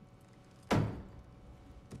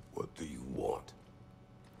 What do you want?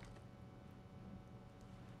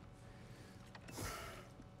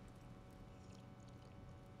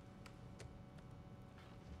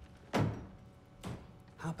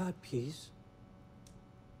 How about peace?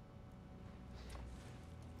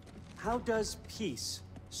 How does peace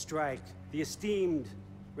strike the esteemed,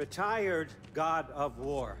 retired god of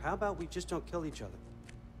war? How about we just don't kill each other?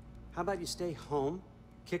 How about you stay home,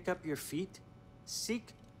 kick up your feet,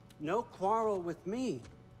 seek no quarrel with me,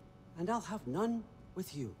 and I'll have none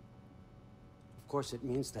with you. Of course, it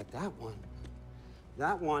means that that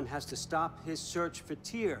one has to stop his search for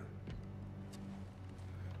Tyr.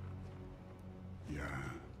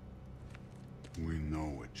 know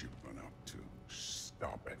what you've been up to.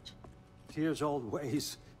 Stop it. Tyr's old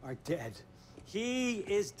ways are dead. He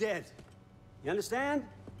is dead. You understand?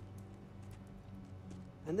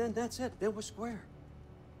 And then that's it. Then we're square.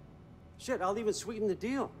 Shit, I'll even sweeten the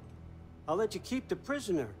deal. I'll let you keep the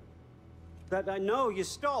prisoner that I know you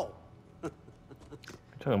stole.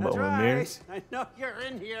 Talking about That's Mimir? right. I know you're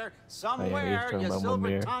in here Oh, somewhere, yeah, he's talking you about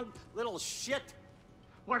Mimir. silver-tongued little shit.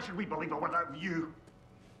 Why should we believe a word out of you?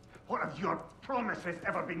 What have your promises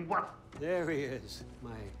ever been worth? There he is,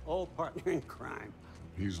 my old partner in crime.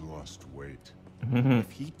 He's lost weight.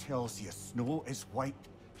 If he tells you snow is white,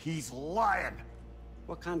 he's lying.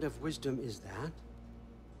 What kind of wisdom is that?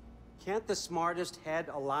 Can't the smartest head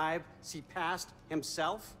alive see past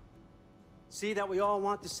himself? See that we all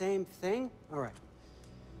want the same thing? All right.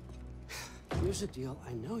 Here's a deal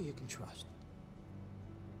I know you can trust.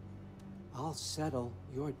 I'll settle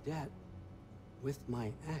your debt with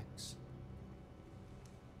my ex.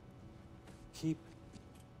 Keep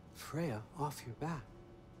Freya off your back.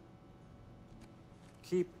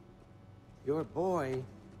 Keep your boy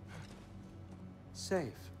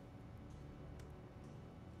safe.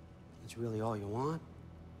 That's really all you want,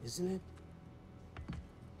 isn't it?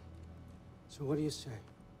 So what do you say?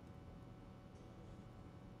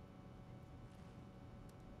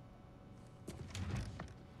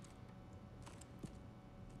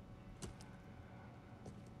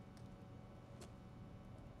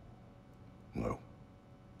 No.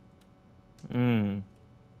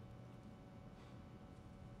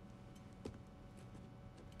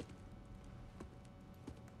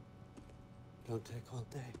 Don't take all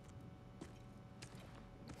day.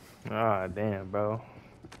 Ah, damn, bro.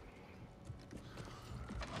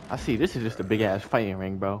 I see. This is just a big ass fighting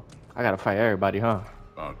ring, bro. I gotta fight everybody, huh?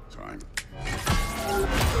 About time.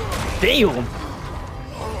 Damn!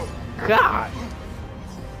 God!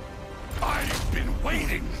 I've been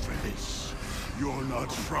waiting for this. You're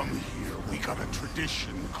not from here. We got a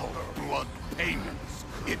tradition called blood payments.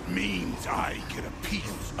 It means I get a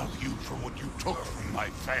piece of you for what you took from my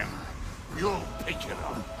family. You'll pick it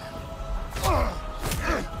up.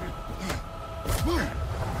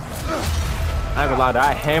 I ain't gonna lie,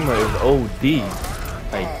 that hammer is OD.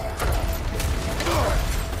 Like,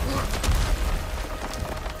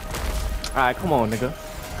 alright, come on, nigga.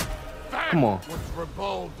 Come on. What's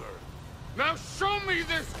Revolver? Now show me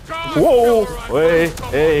this god. Whoa!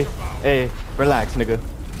 Hey, relax, nigga.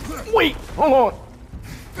 Wait, hold on.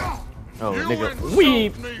 Oh, You nigga, insult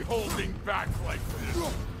weep. me holding back like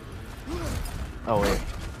this. Oh wait.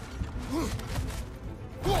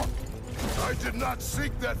 I did not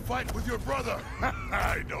seek that fight with your brother.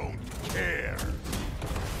 I don't care.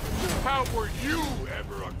 How were you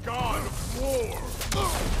ever a god of war?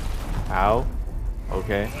 How?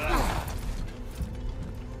 Okay.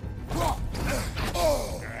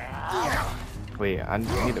 Wait, I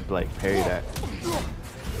need to like parry that.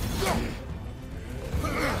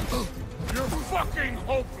 You're fucking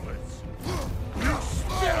hopeless. You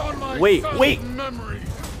spit on my Wait, son's wait. memories.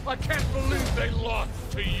 I can't believe they lost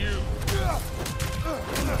to you.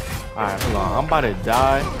 Alright, hold on. I'm about to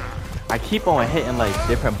die. I keep on hitting like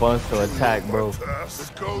different buttons to attack, bro.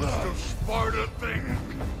 The ghost of Sparta thing.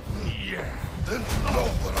 Yeah. Then know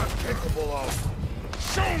what I'm capable of.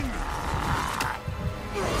 Show me.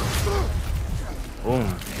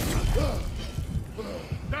 Boom.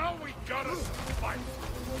 Now we gotta fight.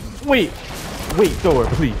 Wait, Thor,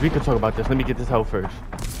 please. We can talk about this. Let me get this health first.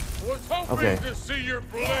 Was hoping Okay. to see your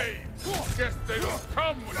blade. Guess they don't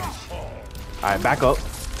come when you call. Alright, back up.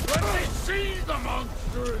 Let me see the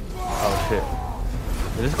monster. Oh shit.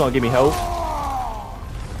 Is this gonna give me health?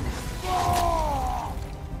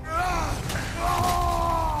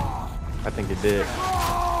 I think it did.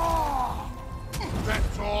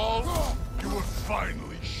 That's all? You were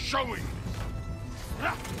finally showing.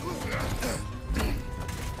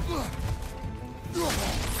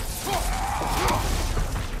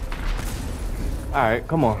 Alright,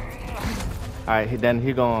 come on. Alright, then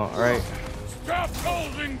he going, alright. Stop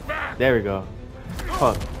holding back. There we go.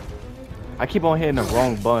 Fuck. I keep on hitting the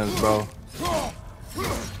wrong buttons, bro.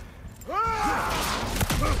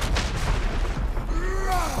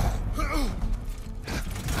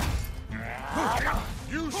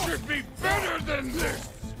 You should be better than this.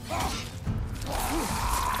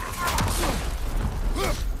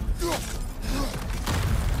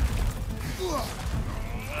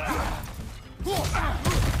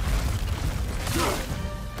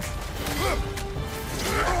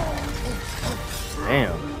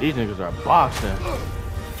 Damn, these niggas are boxing.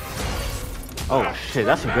 Oh shit,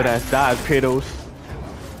 that's a good ass dive, Kratos.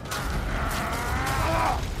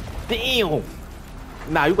 Damn!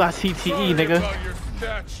 Nah, you got CTE, Sorry nigga. about your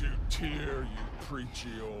statue, Tyr, you preachy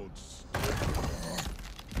old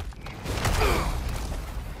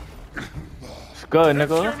It's good, If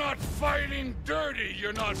you're nigga. not fighting dirty,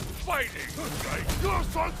 you're not fighting, right? You're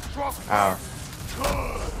struck. Ow.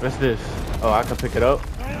 What's this? Oh, I can pick it up.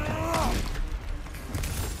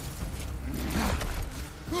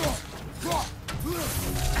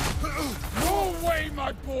 No way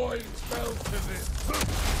my boys fell to this.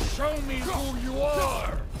 Show me who you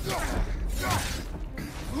are.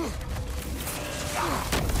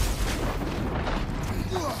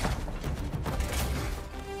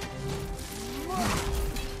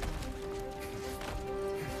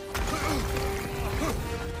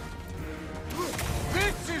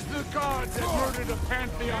 This is the god that murdered a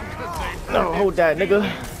pantheon because they... No, hold that, nigga.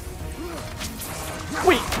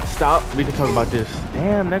 Wait, stop. We can talk about this.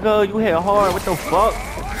 Damn, nigga, you hit hard. What the fuck?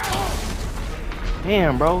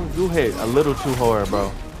 Damn, bro, you hit a little too hard,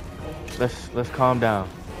 bro. Let's calm down.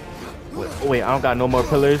 Wait, I don't got no more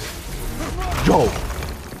pillars. Yo,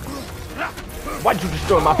 why'd you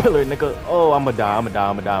destroy my pillar, nigga? Oh, I'ma die.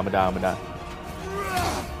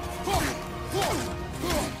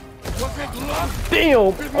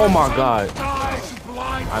 Damn! Oh my god.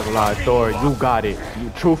 I gonna lie, Thor, you got it.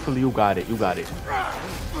 Truthfully, you got it.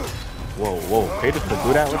 Whoa, Kratos could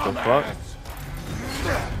do that? What the fuck?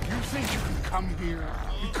 You think you can come here,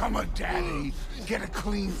 become a daddy, get a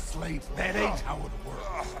clean slate? That ain't how it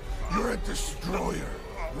works. You're a destroyer,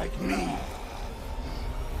 like me.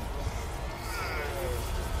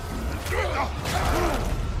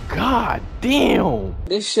 God damn!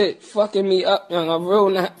 This shit fucking me up, young. I'm real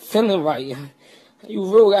not feeling right, young. You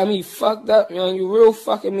real got me fucked up, young. You real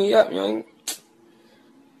fucking me up, young.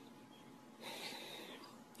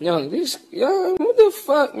 Young, what the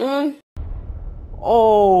fuck, young?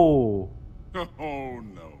 Oh! Oh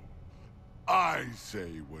no. I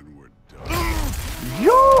say when we're done.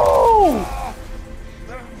 Yo!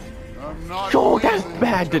 I'm not Yo, that's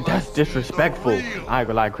bad. That's disrespectful. I ain't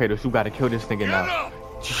gonna lie, Kratos, you gotta kill this nigga now.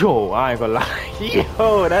 Yo, I ain't gonna lie.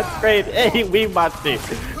 Yo, that's crazy. Hey, we about to.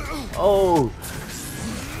 Oh.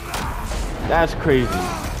 That's crazy.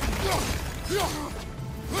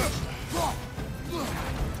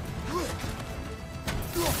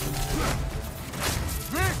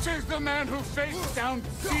 This is the man who faced down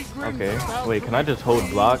Siegfried. Okay, wait, can I just hold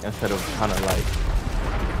block instead of kind of like...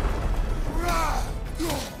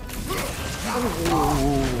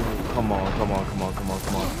 Ooh, come on.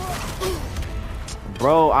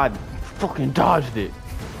 Bro, I fucking dodged it.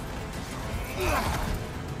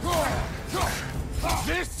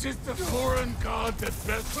 This is the foreign god that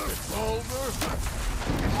best fits over.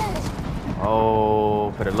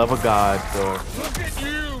 Oh, for the love of God, Thor. Look at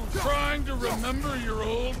you, trying to remember your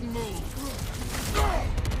old moves.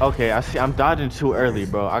 Okay, I see. I'm dodging too early,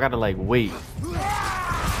 bro. I gotta like wait.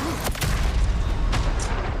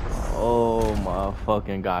 Oh my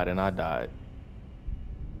fucking God, and I died.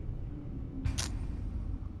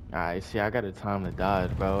 Alright, see, I got a time to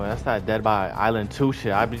dodge, bro. That's that Dead by Island 2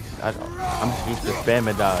 shit. I'm just used to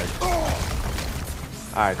spamming dodge.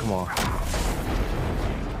 Alright, come on.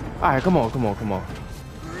 Alright, come on.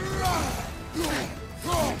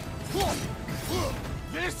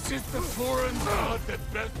 This is the foreign god that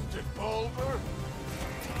best did Bulver.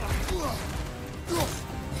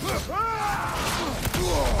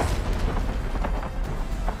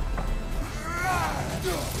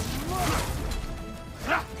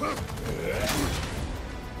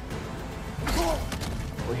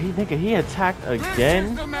 Well, he attacked again?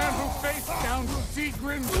 This is the man who faced down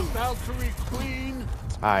Sigrun, the Valkyrie Queen.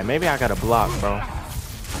 Alright, maybe I gotta block, bro.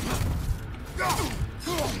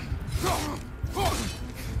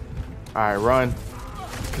 Alright, run.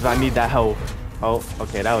 Cause I need that health. Oh,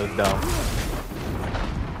 okay, that was dumb.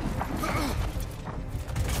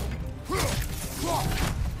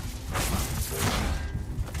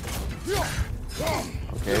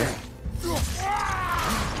 Okay.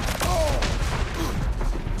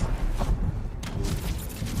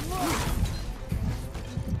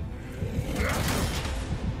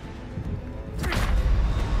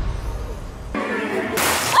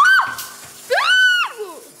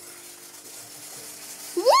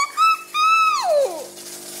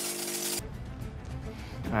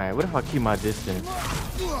 Alright, what if I keep my distance?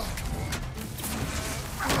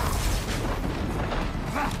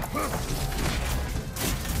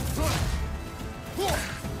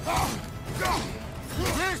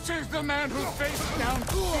 This is the man who faced down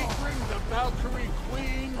Sigrun, the Valkyrie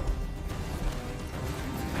Queen.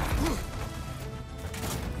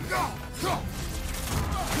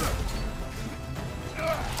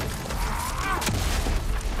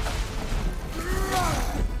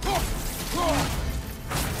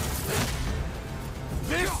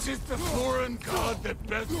 the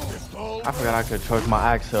best pistol. I forgot I could charge my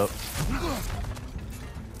axe up.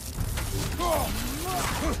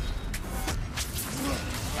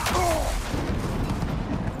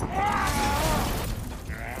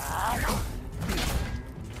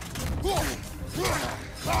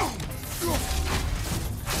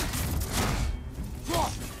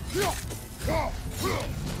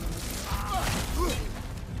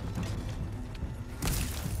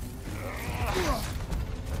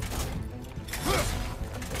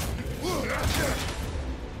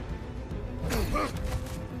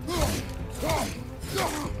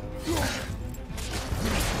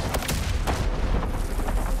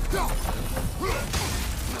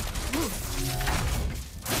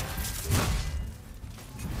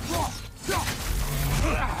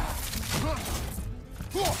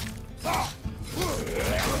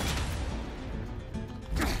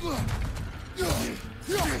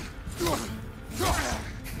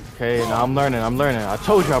 Okay, now I'm learning. I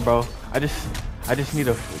told y'all, bro. I just need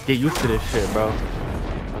to get used to this shit, bro.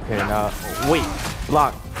 Okay, now wait,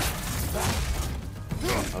 block.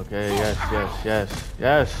 Okay,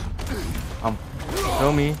 yes.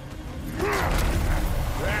 Feel me?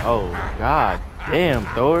 Oh god, damn,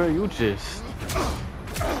 Thor, you just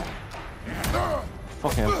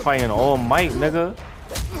fucking fighting all might, nigga.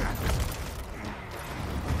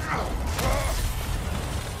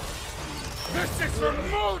 This is for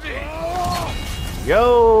Modi!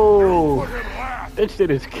 Yo! This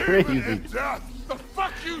shit is crazy. Death. The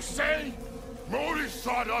fuck you say? Modi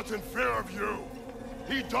sought us in fear of you.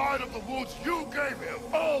 He died of the wounds you gave him.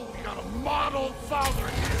 Oh, we got a model father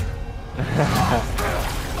here.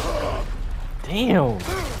 Damn.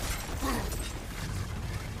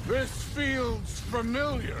 This feels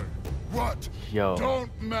familiar. What? Yo.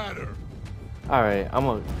 Don't matter. Alright, I'm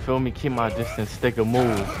gonna feel me, keep my distance, stick a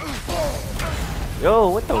move. Yo,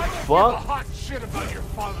 what the fuck? Hot shit about your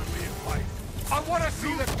fatherly advice. I want to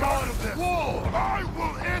see the god of this war. I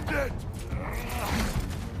will end it.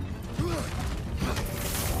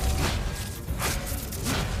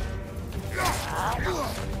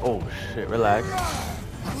 Oh shit, relax.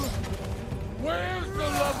 Where's the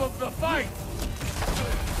love of the fight?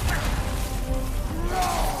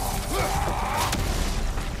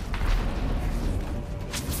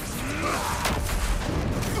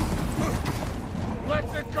 Let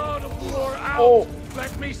the god of war out. Oh.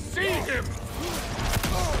 Let me see him.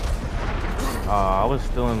 I was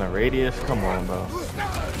still in the radius. Come on, bro.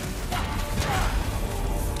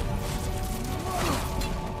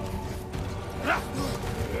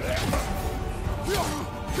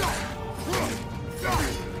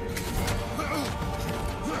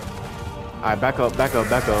 Alright, back up.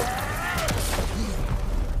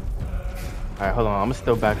 Alright, hold on. I'ma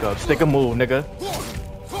still back up. Stick a move, nigga.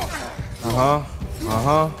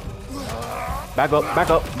 Back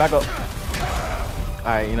up.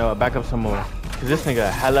 Alright, you know what? Back up some more. Cause this nigga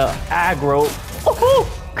hella aggro.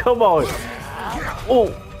 Come on.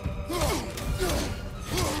 Oh.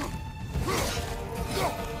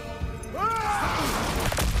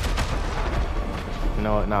 You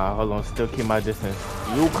know what? Nah, hold on. Still keep my distance.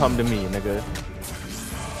 You come to me, nigga.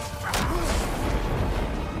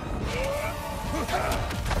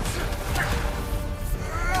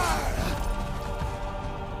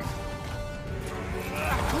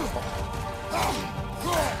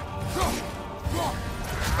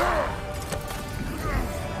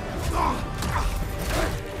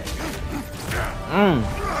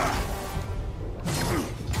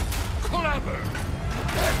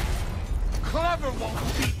 Clever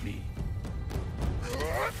won't beat me.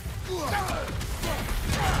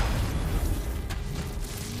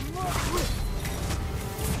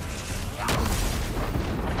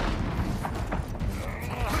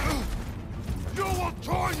 You will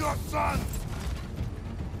join your sons.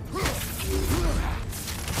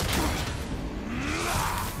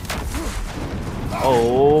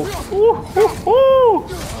 Oh. Ooh.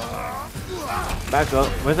 Back up.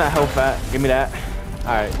 Where's that health at? Give me that.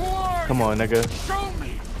 Alright. Come on, nigga. Show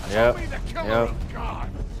me. Yep. Show me the killer Yep. of God.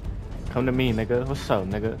 Come to me, nigga. What's up,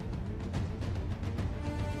 nigga?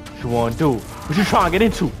 What you wanna do? What you trying to get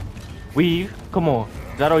into? Weave. Come on.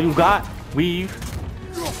 Is that all you got? Weave.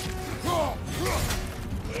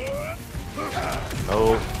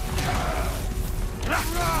 No.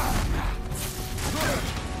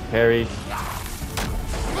 Parry.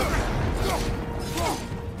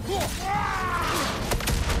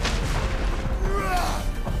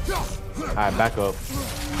 Alright, back up.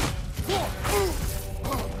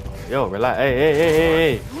 Yo, relax.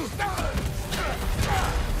 Hey.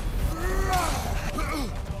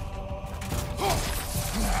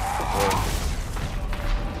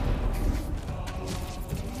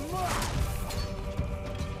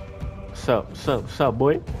 What's up,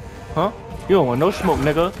 boy? Huh? You don't want no smoke,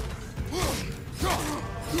 nigga.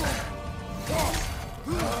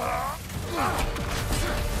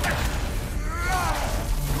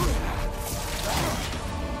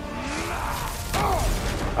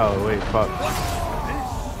 Oh, wait, fuck.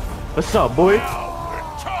 What's up, boy?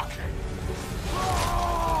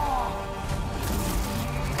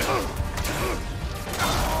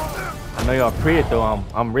 I know y'all prayed though.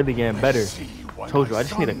 I'm really getting better. Told you, I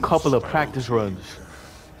just need a couple of practice runs.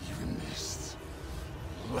 Even this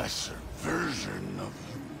lesser version of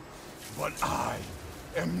you. But I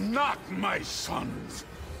am not my sons.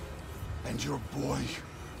 And your boy,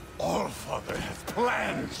 Allfather, has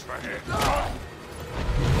plans for him.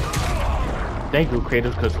 Thank you,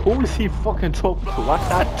 Kratos, because who is he fucking talking to? Watch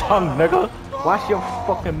that tongue, nigga. Watch your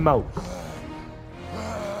fucking mouth.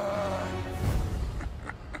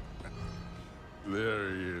 There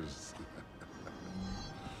he is.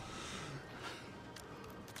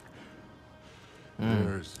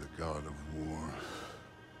 There's the god of war.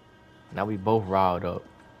 Now we both riled up.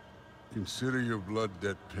 Consider your blood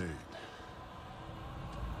debt paid.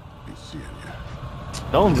 Be seeing ya.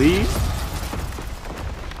 Don't leave.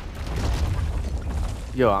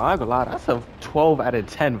 Yo, I ain't gonna lie, that's a 12 out of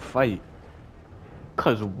 10 fight.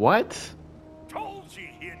 Cause what? Told you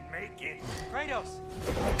he'd make it. Kratos,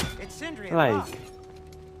 it's Sindri. Like,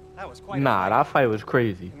 That was quite nah, that fight was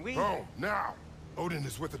crazy. Oh, now. Odin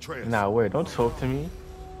is with Atreus. Nah, wait, don't talk to me.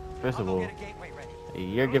 First of all,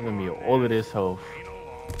 you're giving me all of this health.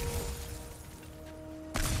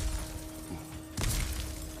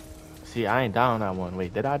 See, I ain't down that one.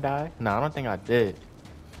 Wait, did I die? Nah, I don't think I did.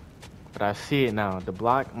 But I see it now. The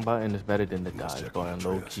block button is better than the dodge button,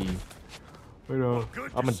 low key. Wait,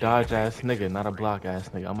 I'm a dodge ass nigga, not a block ass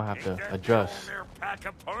nigga. I'm gonna have to adjust.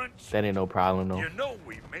 That ain't no problem though. You know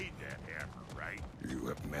we made that hammer, right? You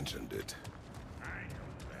have mentioned it. I know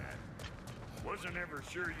that. Wasn't ever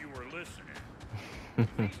sure you were listening. At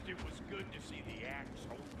least it was good to see the axe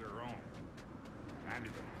hold their own. Kind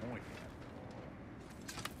of the point.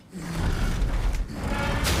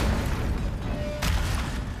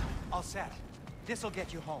 All set. This'll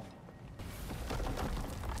get you home.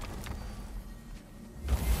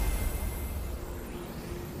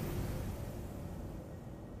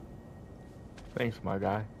 Thanks, my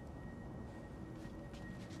guy.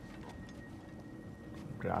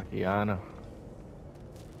 Graciana.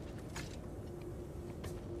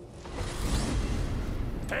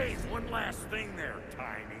 Hey, one last thing there,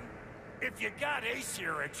 Tiny. If you got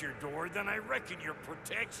Aesir at your door, then I reckon your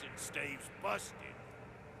protection stave's busted.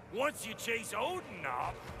 Once you chase Odin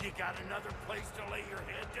off, you got another place to lay your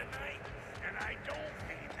head tonight. And I don't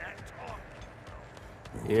mean that talking.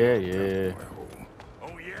 Yeah.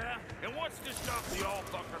 Oh yeah? And what's to stop the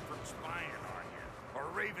all-fucker from spying on you? Or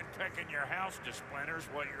Raven pecking your house to splinters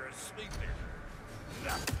while you're asleep there?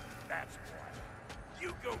 Nothing, that's why.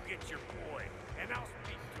 You go get your boy, and I'll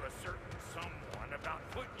speak to a certain someone about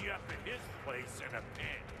putting you up at his place in a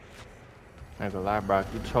pinch. I ain't gonna lie, Brock,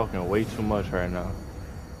 you talking way too much right now.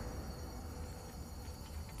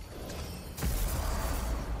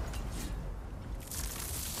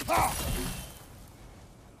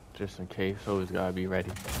 Just in case, always gotta be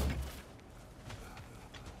ready.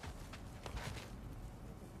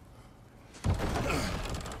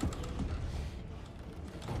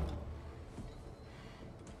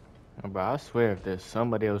 Bro, I swear if there's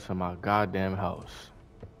somebody else in my goddamn house.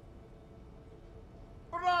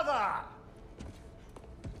 Brother!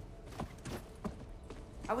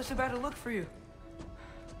 I was about to look for you.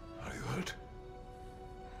 Are you hurt?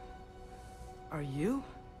 Are you?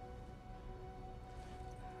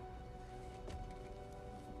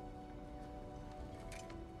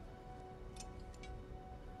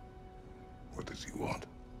 What does he want?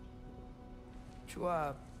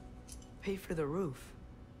 To, pay for the roof.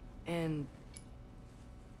 And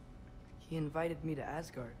he invited me to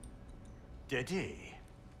Asgard. Did he?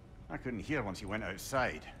 I couldn't hear once he went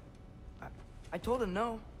outside. I told him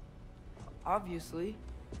no. Obviously.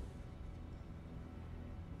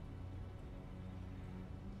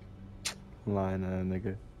 Lying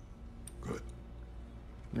nigga. Good.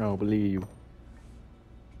 I don't believe you.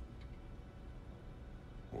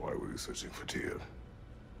 Why were you searching for Tyr?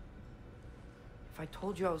 If I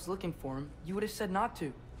told you I was looking for him, you would have said not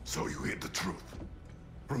to. So you hid the truth.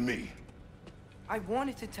 From me. I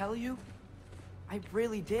wanted to tell you. I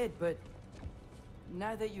really did, but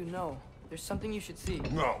now that you know, there's something you should see.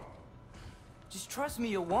 No. Just trust me,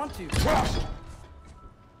 you'll want to. Trust!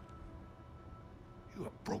 You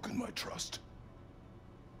have broken my trust.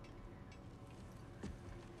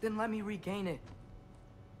 Then let me regain it.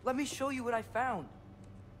 Let me show you what I found.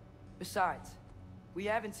 Besides, we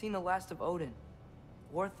haven't seen the last of Odin.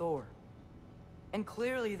 Or Thor. And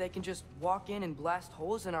clearly they can just walk in and blast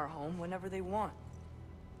holes in our home whenever they want.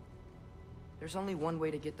 There's only one way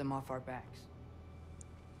to get them off our backs.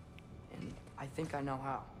 And I think I know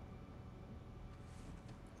how.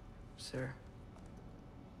 Sir.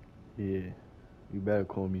 Yeah, you better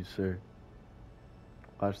call me sir.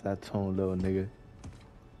 Watch that tone, little nigga.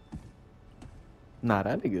 Nah,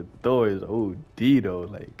 that nigga Thor is OD though,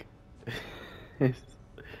 like.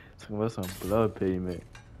 Talking about some blood payment.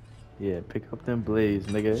 Yeah, pick up them blades,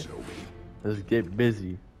 nigga. Let's get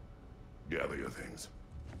busy. Gather your things.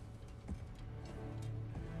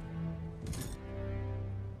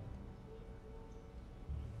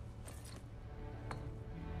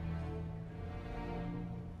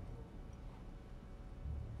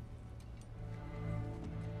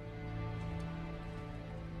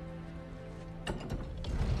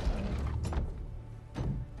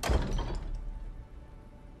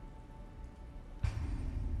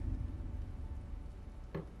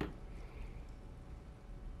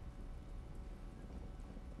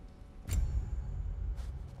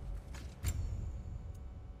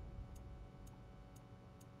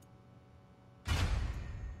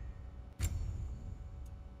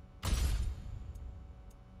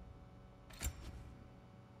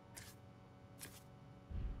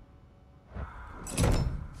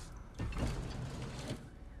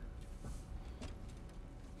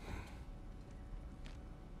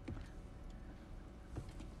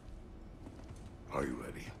 Are you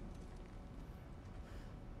ready?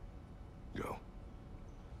 Go.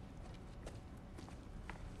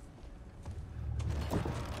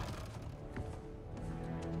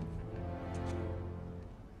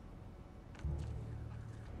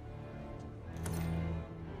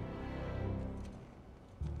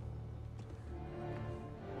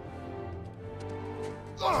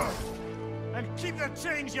 And keep the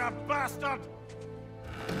change, you bastard!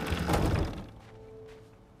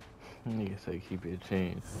 Nigga say keep your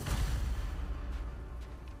change.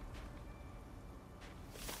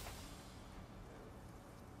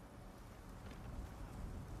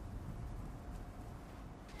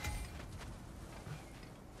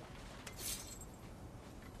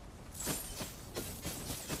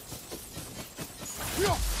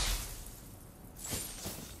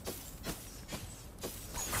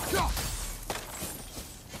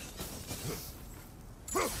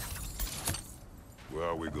 Where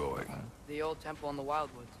are we going? The old temple in the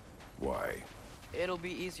Wildwoods. Why? It'll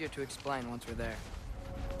be easier to explain once we're there.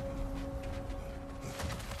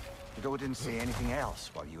 Did Odin say anything else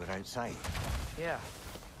while you were outside? Yeah.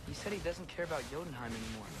 He said he doesn't care about Jotunheim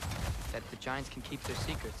anymore. That the giants can keep their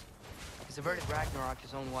secrets. He's averted Ragnarok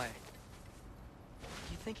his own way.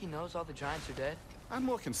 Do you think he knows all the giants are dead? I'm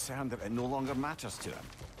more concerned that it no longer matters to him.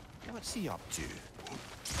 Now what's he up to?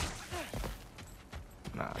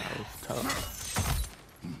 Nah, that was tough.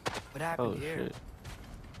 What happened Oh, here? shit.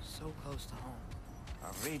 So close to home.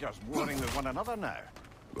 Are raiders warring with one another now?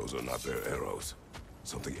 Those are not their arrows.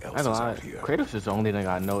 Something else I is don't lie. out here. Kratos is the only nigga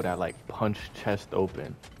I know that like punch chest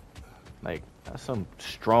open. Like that's some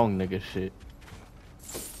strong nigga shit.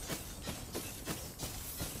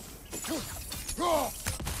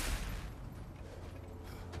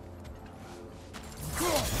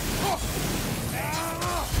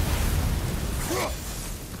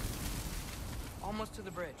 Almost to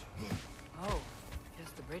the bridge. Oh,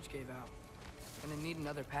 guess the bridge gave out. Gonna need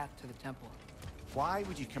another path to the temple. Why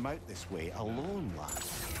would you come out this way alone, lad?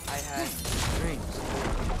 I had dreams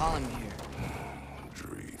calling me here.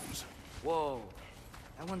 Dreams. Whoa,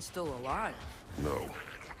 that one's still alive. No.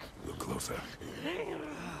 Look closer.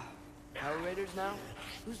 Power Raiders now?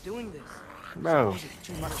 Who's doing this? Bro,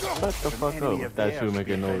 shut the fuck up with that shoe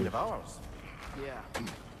making noise. Yeah,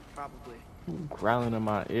 probably. Who growling in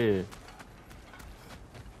my ear?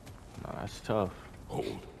 Nah, that's tough.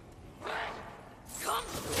 Hold.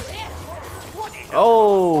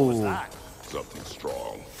 Oh! Something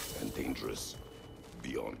strong and dangerous.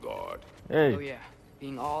 Be on guard. Hey. Oh yeah,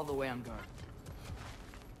 being all the way on guard.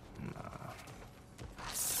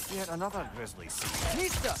 Yet another grizzly sea.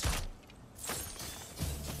 Nista!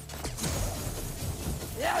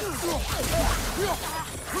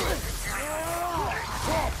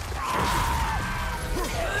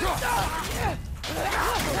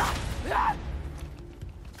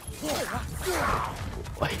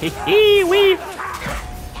 Wee!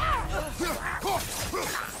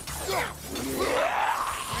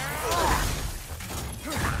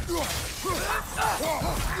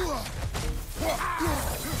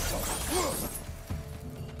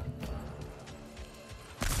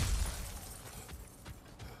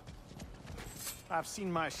 I've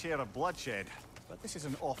seen my share of bloodshed, but this is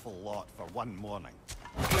an awful lot for one morning.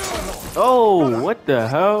 Oh, what the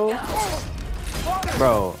hell?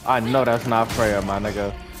 Bro, I know that's not Freya, my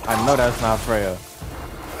nigga. I know that's not Freya.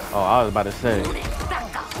 Oh, I was about to say.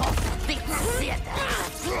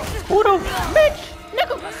 Who the bitch?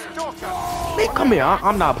 Nigga. Man, come here.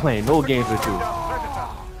 I'm not playing no games with you.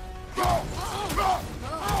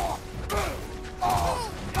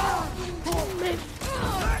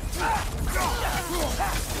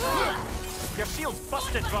 Your shield's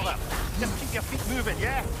busted, brother. Just keep your feet moving,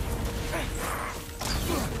 yeah?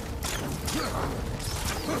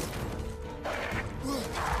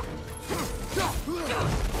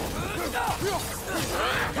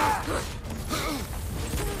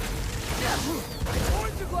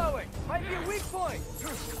 Points are glowing. Might be a weak point.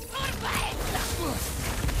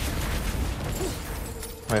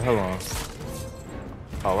 Wait, hold on.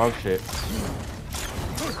 Oh, oh shit.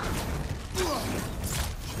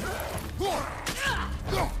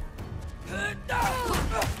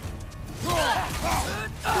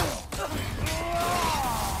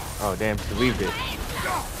 Oh damn, she weaved it.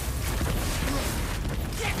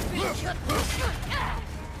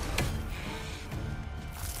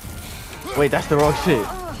 Wait, that's the wrong shit.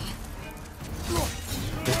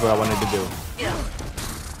 This is what I wanted to do.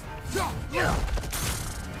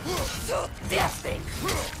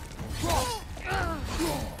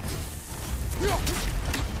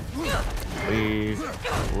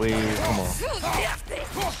 Weave, come on.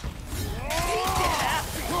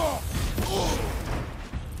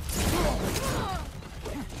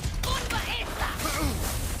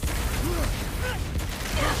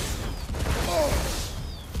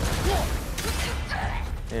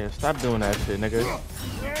 Yeah, stop doing that shit, nigga.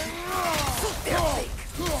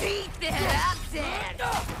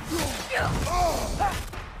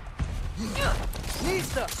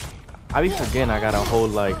 I be forgetting I got a whole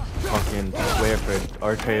like fucking square for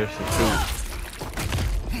Artreus to shoot.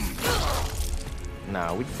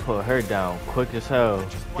 Nah, we can put her down quick as hell.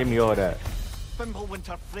 Give me all that.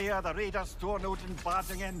 Winter Freya, the raiders, Dornodin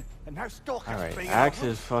barging in, and now Stalkers. Alright, Axe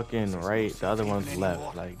is fucking right, the other one's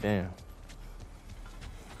left. Like, damn.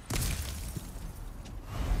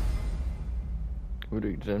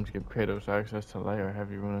 Voodoo gems give Kratos access to light or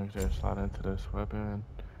heavy runics that slot into this weapon.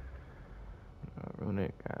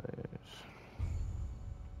 Runic goddess.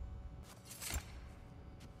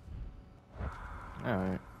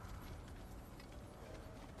 Alright.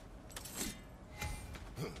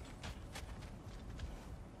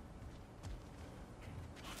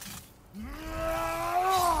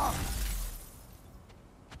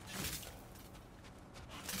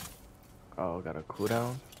 Oh, got a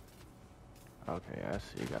cooldown? Okay, I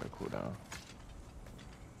see, got a cooldown.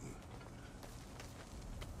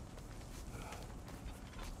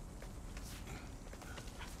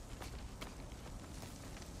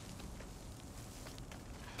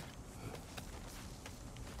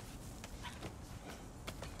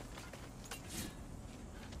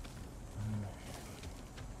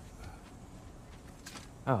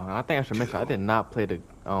 Oh, and I think I should mention I did not play the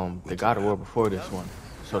God of War before this one,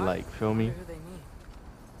 so like, feel me?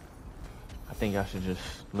 I think I should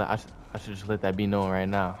just let that be known right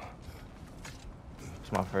now.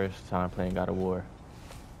 It's my first time playing God of War.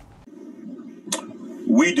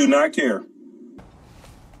 We do not care.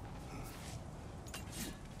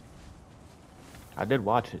 I did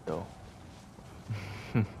watch it though.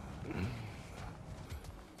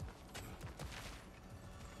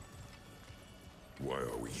 Why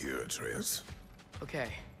are we here, Atreus?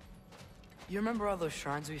 Okay. You remember all those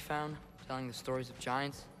shrines we found, telling the stories of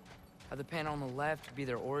giants? How the panel on the left would be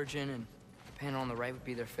their origin, and the panel on the right would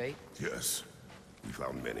be their fate? Yes. We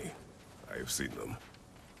found many. I have seen them.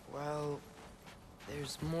 Well,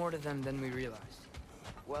 there's more to them than we realized.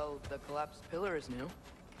 Well, the collapsed pillar is new,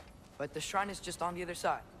 but the shrine is just on the other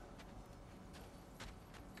side.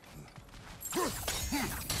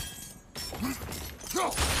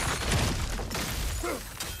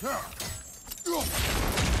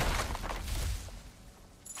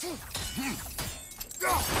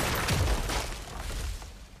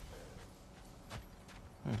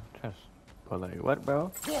 Just put like what,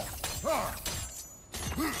 bro?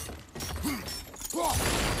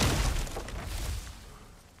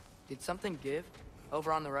 Did something give?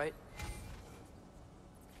 Over on the right?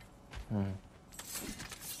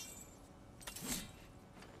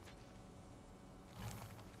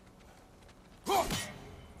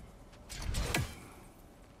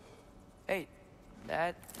 Hey,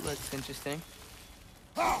 that looks interesting.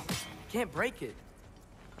 Can't break it.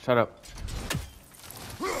 Shut up.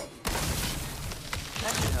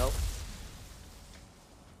 That should help.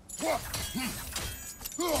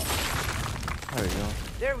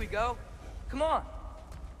 There we go. Come on.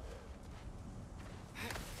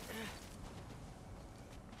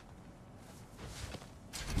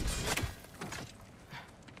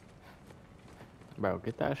 Bro,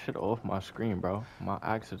 get that shit off my screen, bro. My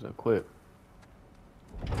axe is equipped.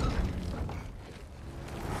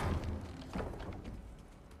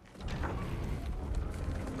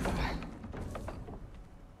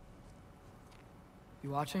 You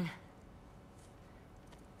watching?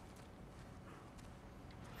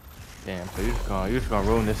 Damn, so you just gonna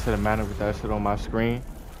ruin this cinematic with that shit on my screen?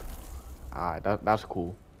 Alright, that's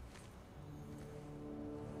cool.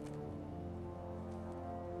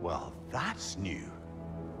 Well, that's new.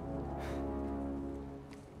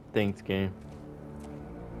 Thanks, game.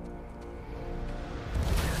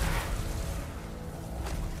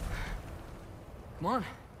 Come on.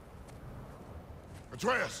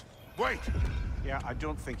 Atreus, wait! Yeah, I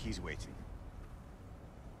don't think he's waiting.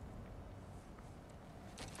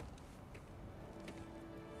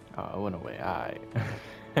 Oh, it went away. Alright.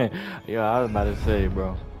 Yo, I was about to say,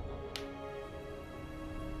 bro.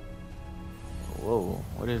 Whoa,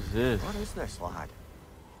 what is this? What is this, lad?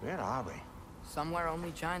 Where are we? Somewhere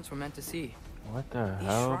only giants were meant to see. What the These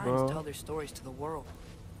hell, shrines bro? tell their stories to the world.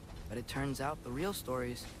 But it turns out the real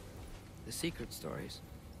stories, the secret stories,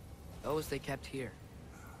 those they kept here,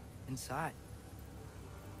 inside.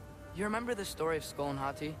 You remember the story of Skull and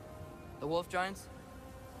Hati? The wolf giants?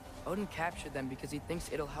 Odin captured them because he thinks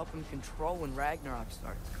it'll help him control when Ragnarok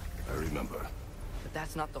starts. I remember. But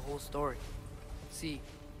that's not the whole story. See,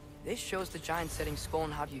 this shows the giants setting Skull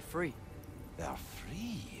and Hati free. They're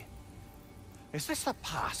free. Is this the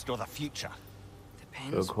past or the future?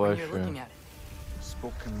 Depends Good when you're question. looking at it.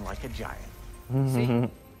 Spoken like a giant. See,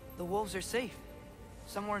 the wolves are safe.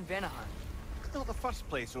 Somewhere in Vanaheim. Not the first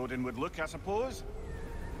place Odin would look, I suppose.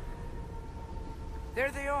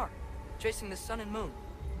 There they are, chasing the sun and moon.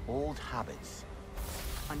 Old habits.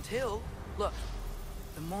 Until, look,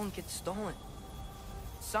 the moon gets stolen.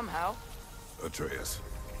 Somehow. Atreus.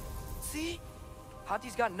 See?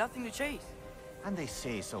 Hati's got nothing to chase. And they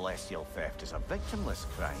say celestial theft is a victimless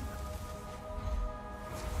crime.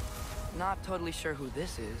 Not totally sure who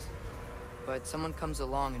this is, but someone comes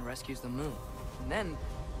along and rescues the moon. And then,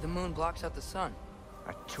 the moon blocks out the sun.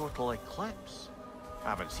 A total eclipse.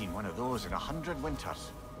 Haven't seen one of those in 100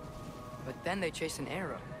 winters. But then they chase an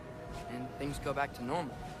arrow, and things go back to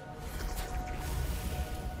normal.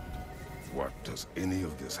 What does any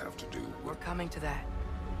of this have to do We're with... coming to that.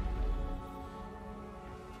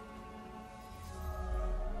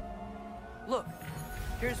 Look,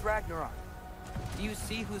 here's Ragnarok. Do you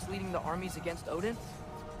see who's leading the armies against Odin?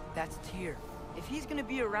 That's Tyr. If he's gonna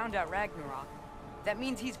be around at Ragnarok, that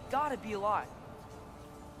means he's gotta be alive.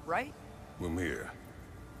 Right? Mimir,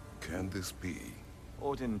 can this be?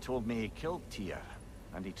 Odin told me he killed Tyr,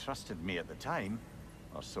 and he trusted me at the time,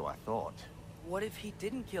 or so I thought. What if he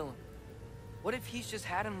didn't kill him? What if he's just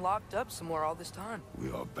had him locked up somewhere all this time?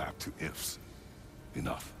 We are back to ifs.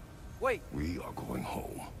 Enough. Wait, We are going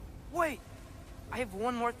home. wait! I have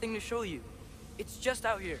one more thing to show you. It's just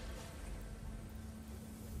out here.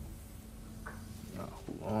 Nah,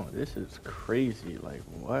 hold on. This is crazy. Like,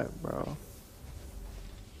 what, bro?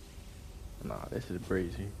 Nah, this is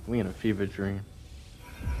crazy. We in a fever dream.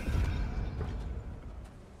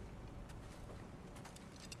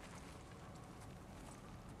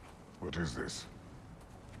 What is this?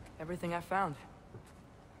 Everything I found.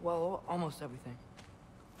 Well, almost everything.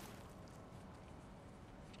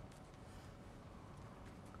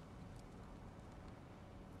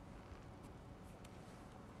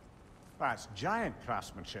 That's giant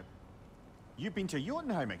craftsmanship. You've been to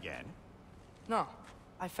Jotunheim again? No,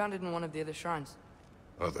 I found it in one of the other shrines.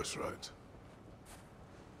 Other shrines.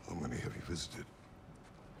 How many have you visited?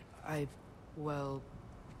 Well,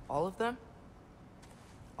 all of them?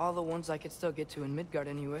 All the ones I could still get to in Midgard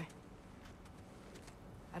anyway.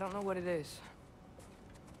 I don't know what it is.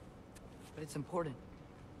 But it's important.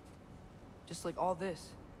 Just like all this.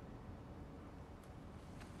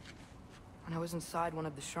 When I was inside one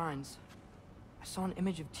of the shrines, I saw an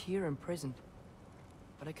image of Tyr imprisoned.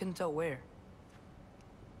 But I couldn't tell where.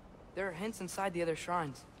 There are hints inside the other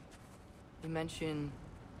shrines. They mention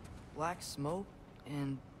black smoke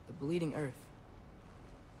and the bleeding earth.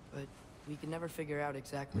 But we could never figure out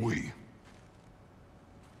exactly. We?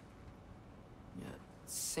 Yeah,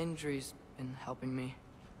 Sindri's been helping me.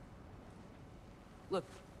 Look,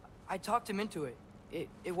 I talked him into it.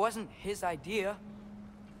 It wasn't his idea.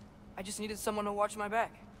 I just needed someone to watch my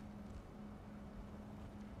back.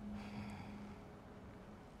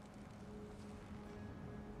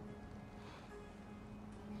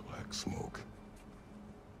 Black smoke.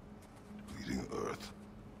 Bleeding earth.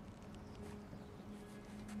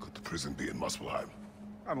 prison be in Muspelheim?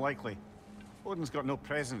 Unlikely. Odin's got no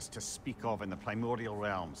presence to speak of in the primordial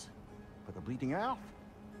realms. But the Bleeding Earth?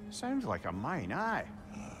 Sounds like a mine, aye.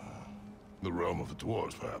 The realm of the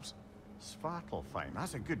dwarves, perhaps? Svartalfheim,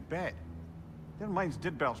 that's a good bet. Their mines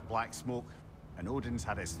did belch black smoke, and Odin's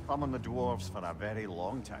had his thumb on the dwarves for a very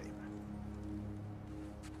long time.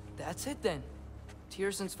 That's it then.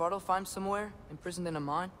 Tyr's in Svartalfheim somewhere, imprisoned in a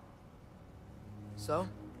mine. So,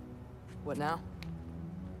 what now?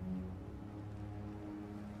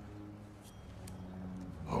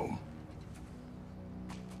 Home.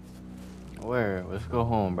 Where? Let's go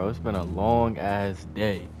home, bro. It's been a long ass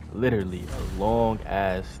day. Literally a long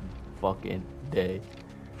ass fucking day.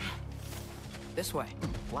 This way.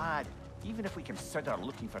 Lad, even if we consider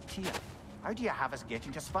looking for Tyr, how do you have us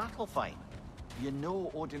getting to Svartalfheim? You know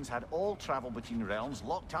Odin's had all travel between realms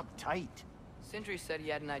locked up tight. Sindri said he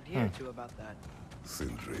had an idea or two about that.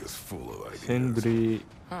 Sindri is full of ideas. Sindri.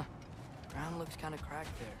 Huh. Ground looks kind of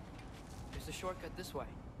cracked there. There's a shortcut this way.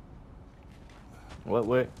 What?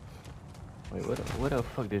 Wait, where the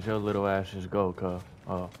fuck did your little ass just go, cuz?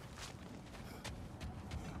 Oh.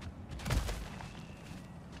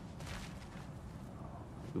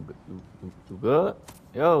 You good?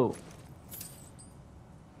 Yo.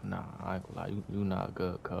 Nah, I ain't gonna lie. You not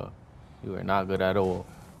good, cuz. You are not good at all.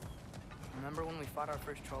 Remember when we fought our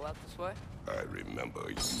first troll out this way? I remember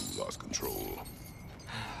you lost control.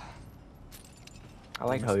 I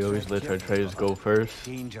like how you always let your traders go first.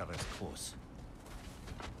 Danger is close.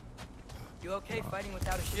 You okay fighting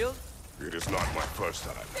without a shield? It is not my first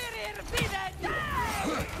time.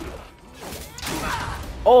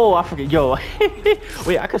 Oh, I forget. Yo.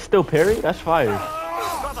 Wait, I could still parry? That's fire.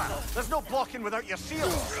 Brother, there's no blocking without your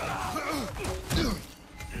shield.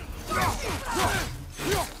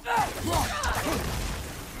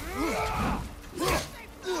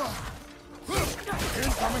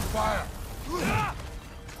 Incoming fire!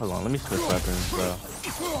 Hold on, let me switch weapons, bro.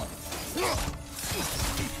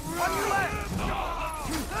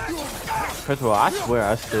 First of all, I swear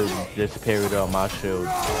I still just parried out my shield.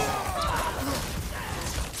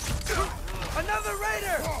 Another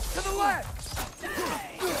raider! To the left!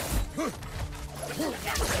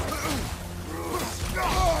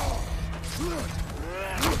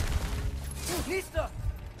 Nista!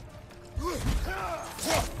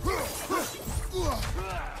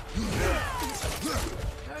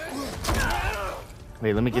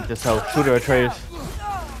 Wait, let me get this out. Shooter Atreus.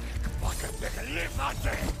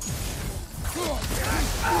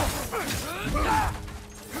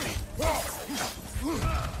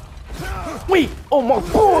 Wait! Oh my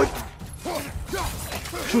god!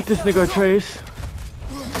 Shoot this nigga Atreus.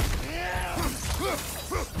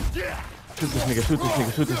 Shoot this nigga, shoot this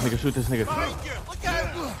nigga, shoot this nigga, shoot this nigga.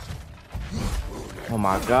 Oh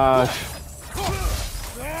my gosh.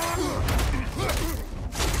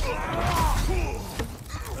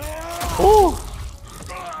 Ooh.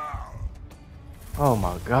 Oh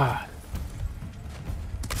my god.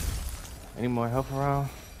 Any more help around?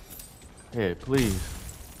 Yeah, please.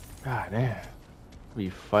 God damn. Be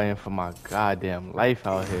fighting for my goddamn life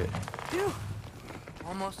out here. Phew.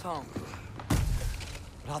 Almost home.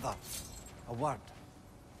 Brother, a word.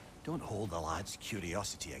 Don't hold the lad's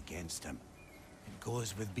curiosity against him. It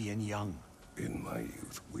goes with being young. In my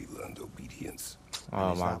youth, we learned obedience.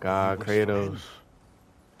 Oh my god, Kratos.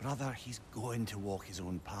 Brother, he's going to walk his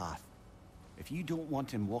own path. If you don't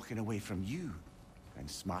want him walking away from you, then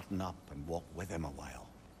smarten up and walk with him a while.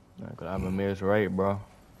 I'm Amir's right, bro.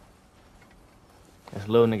 This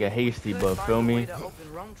little nigga hasty, but feel me? To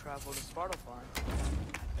open roam travel to Svartalfheim.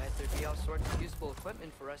 Bet there'd be all sorts of useful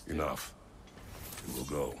equipment for us to... Enough. We will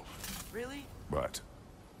go. Really? But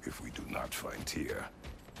if we do not find Tyr,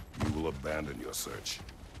 you will abandon your search.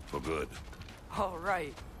 For good. All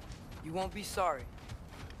right. You won't be sorry.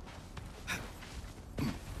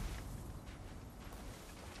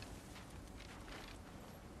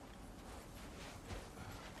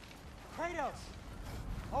 Kratos!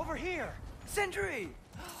 Over here! Sindri!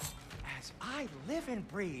 As I live and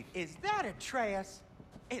breathe, is that Atreus?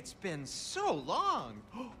 It's been so long!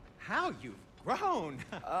 How you've grown!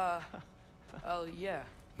 Oh, yeah.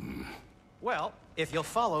 Well, if you'll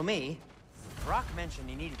follow me, Brock mentioned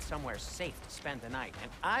he needed somewhere safe to spend the night,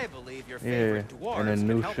 and I believe your favorite dwarves and the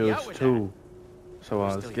new can help you out shields with too. So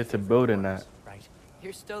let's get to building that. Right.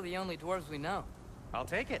 You're still the only dwarves we know. I'll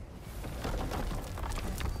take it.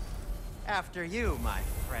 After you, my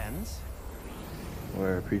friends. Well,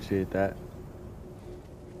 I appreciate that.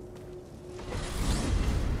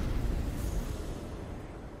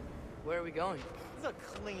 Where are we going? The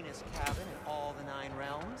cleanest cabin in all the 9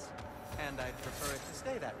 realms, and I'd prefer it to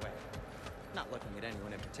stay that way. Not looking at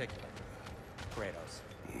anyone in particular. Kratos.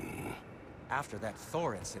 After that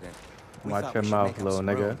Thor incident, we Watch thought your we should mouth, make up little some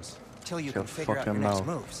nigga. rooms till you Your can figure out your fucking next mouth.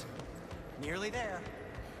 moves. Nearly there.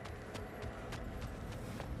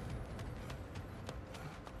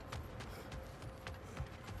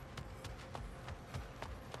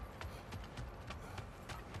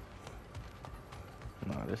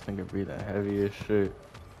 Nah, this nigga breathing heavy as shit.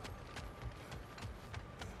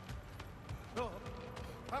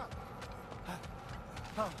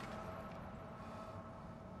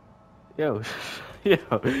 Yo, yo,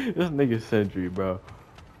 this nigga Sentry, bro.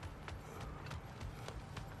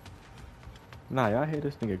 Nah, y'all hear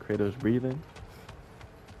this nigga Kratos breathing?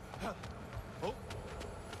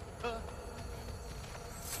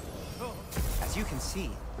 As you can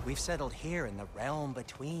see, we've settled here in the realm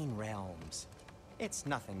between realms. It's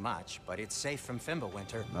nothing much, but it's safe from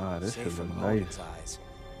Fimbulwinter. Nah, this safe shit from look Odin's nice. eyes.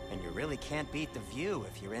 And you really can't beat the view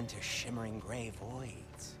if you're into shimmering gray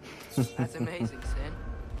voids. That's amazing, Sin.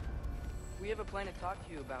 We have a plan to talk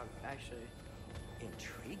to you about, actually.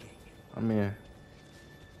 Intriguing. I mean,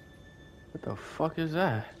 what the fuck is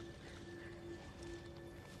that?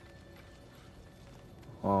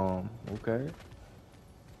 Okay.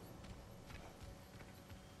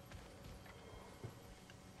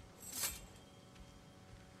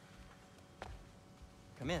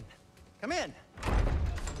 Come in. Come in!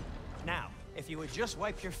 Now, if you would just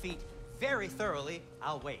wipe your feet very thoroughly,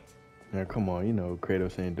 I'll wait. Yeah, come on, you know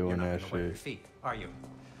Kratos ain't doing You're not that gonna wipe your shit. feet, are you?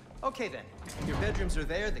 Okay then. Your bedrooms are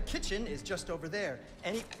there. The kitchen is just over there.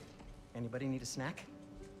 Anybody need a snack?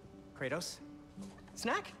 Kratos?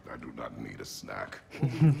 Snack? I do not need a snack.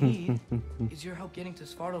 What we need is your help getting to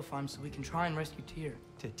Svartalfheim so we can try and rescue Tyr.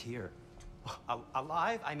 To Tyr?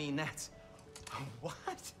 Alive? I mean, that's...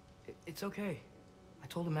 What? It's okay. I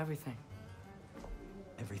told him everything.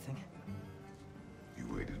 Everything?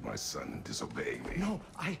 You aided my son in disobeying me. No,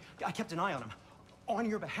 I kept an eye on him. On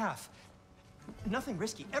your behalf. Nothing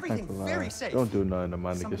risky. Everything very safe. Don't do nothing to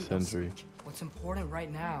my nigga Somebody else Sentry. speak. What's important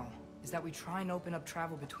right now is that we try and open up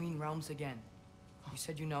travel between realms again. You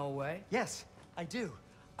said you know a way? Yes, I do.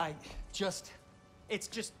 It's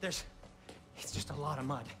just a lot of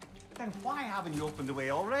mud. Then why haven't you opened the way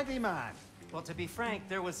already, man? Well, to be frank,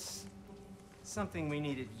 there was something we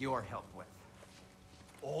needed your help with.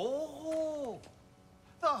 Oh!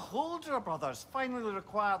 The Holder brothers finally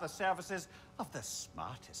require the services of the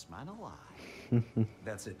smartest man alive.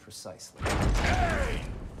 That's it precisely. Hey!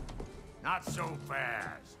 Not so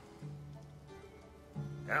fast.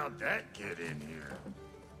 How'd that get in here?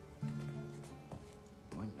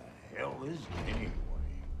 What the hell is it anyway?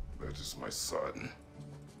 That is my son.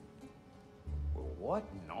 Well, what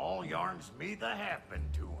in all yarns me that happened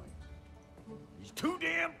to him? He's too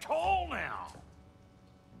damn tall now.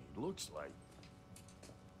 And he looks like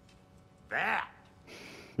that.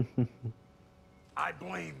 I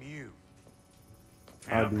blame you.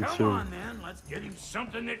 I Now, do come too. on then, let's get him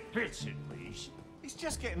something that fits at least. He's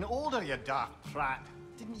just getting older, you dark prat.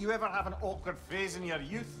 Didn't you ever have an awkward phase in your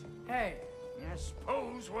youth? Hey, I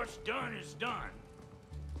suppose what's done is done.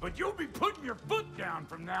 But you'll be putting your foot down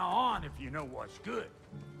from now on if you know what's good.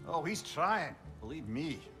 Oh, he's trying. Believe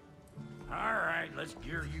me. All right, let's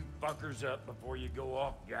gear you fuckers up before you go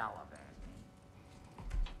off gallivanting.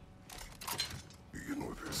 Begin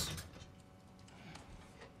with this.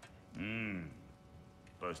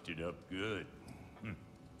 Busted up good.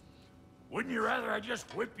 Wouldn't you rather I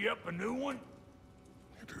just whip you up a new one?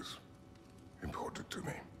 It is important to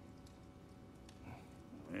me.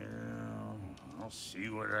 Well, I'll see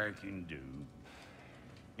what I can do.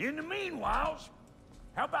 In the meanwhile,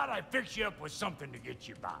 how about I fix you up with something to get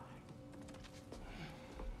you by?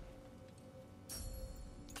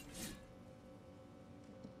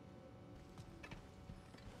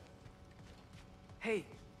 hey,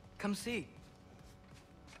 come see.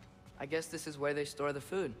 I guess this is where they store the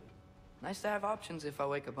food. Nice to have options if I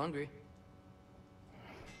wake up hungry.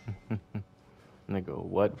 Nigga,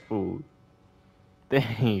 what food? There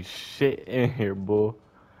ain't shit in here, boy.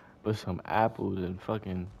 But some apples and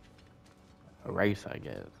fucking rice, I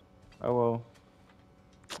guess. Oh well.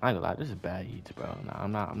 I ain't gonna lie, this is bad eats, bro. Nah,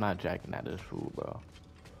 I'm not jacking at this food, bro.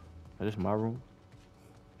 Is this my room?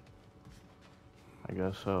 I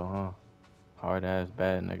guess so, huh? Hard ass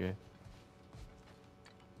bad, nigga.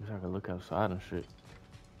 Wish I could look outside and shit.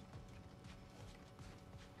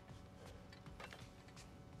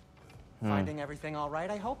 Finding everything all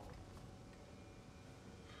right, I hope?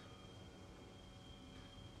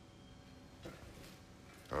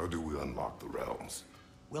 How do we unlock the realms?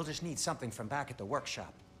 We'll just need something from back at the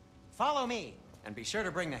workshop. Follow me, and be sure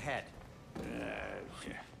to bring the head.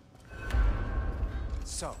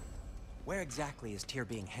 So, Where exactly is Tyr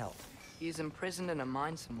being held? He's imprisoned in a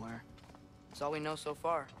mine somewhere. That's all we know so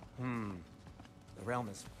far. The realm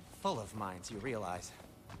is full of mines, you realize.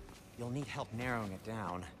 You'll need help narrowing it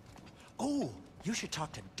down. Oh, you should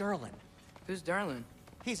talk to Derlin. Who's Derlin?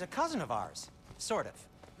 He's a cousin of ours. Sort of.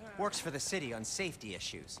 Works for the city on safety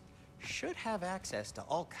issues. Should have access to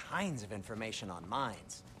all kinds of information on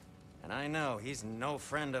mines. And I know he's no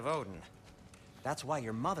friend of Odin. That's why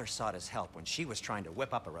your mother sought his help when she was trying to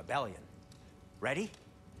whip up a rebellion. Ready?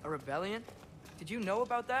 A rebellion? Did you know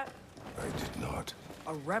about that? I did not.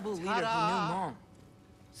 A rebel leader who knew Mom.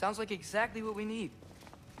 Sounds like exactly what we need.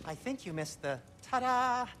 I think you missed the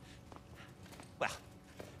ta-da. Well,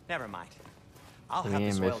 never mind. I'll have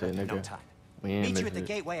this oiled up in no time. Meet you at the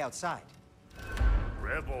gateway outside.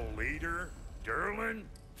 Rebel leader? Derlin?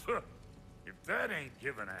 If that ain't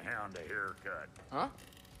giving a hound a haircut. Huh?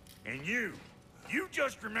 And you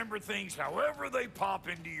just remember things however they pop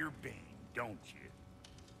into your being, don't you?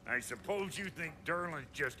 I suppose you think Derlin's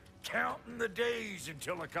just counting the days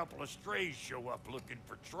until a couple of strays show up looking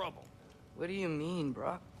for trouble. What do you mean,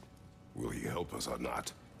 Brock? Will he help us or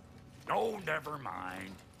not? Oh, never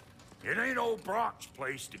mind. It ain't old Brock's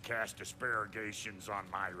place to cast aspersions on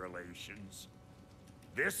my relations.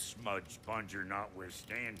 This smudge sponger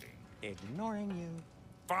notwithstanding. Ignoring you.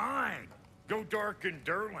 Fine. Go darken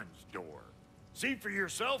Derlin's door. See for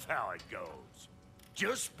yourself how it goes.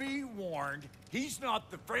 Just be warned, he's not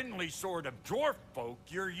the friendly sort of dwarf folk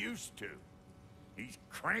you're used to. He's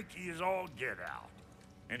cranky as all get out.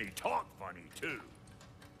 And he talk funny, too.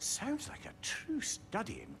 Sounds like a true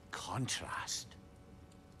study in contrast.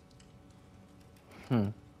 Alright,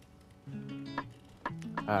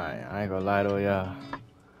 I ain't gonna lie to y'all.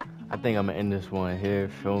 I think I'm gonna end this one here,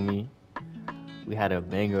 feel me? We had a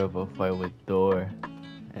banger of a fight with Thor.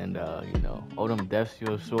 And, you know, all them deaths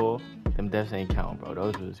you saw, them deaths ain't count, bro.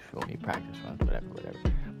 Those was, feel me, practice runs, whatever.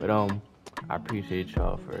 But, I appreciate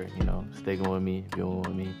y'all for, you know, sticking with me, viewing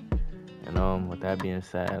with me. And, with that being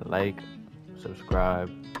said, like, subscribe,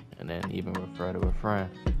 and then even refer to a friend.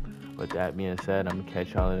 With that being said, I'm gonna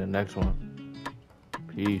catch y'all in the next one.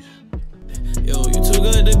 Peace. Yo, you too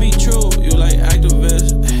good to be true. You like activist.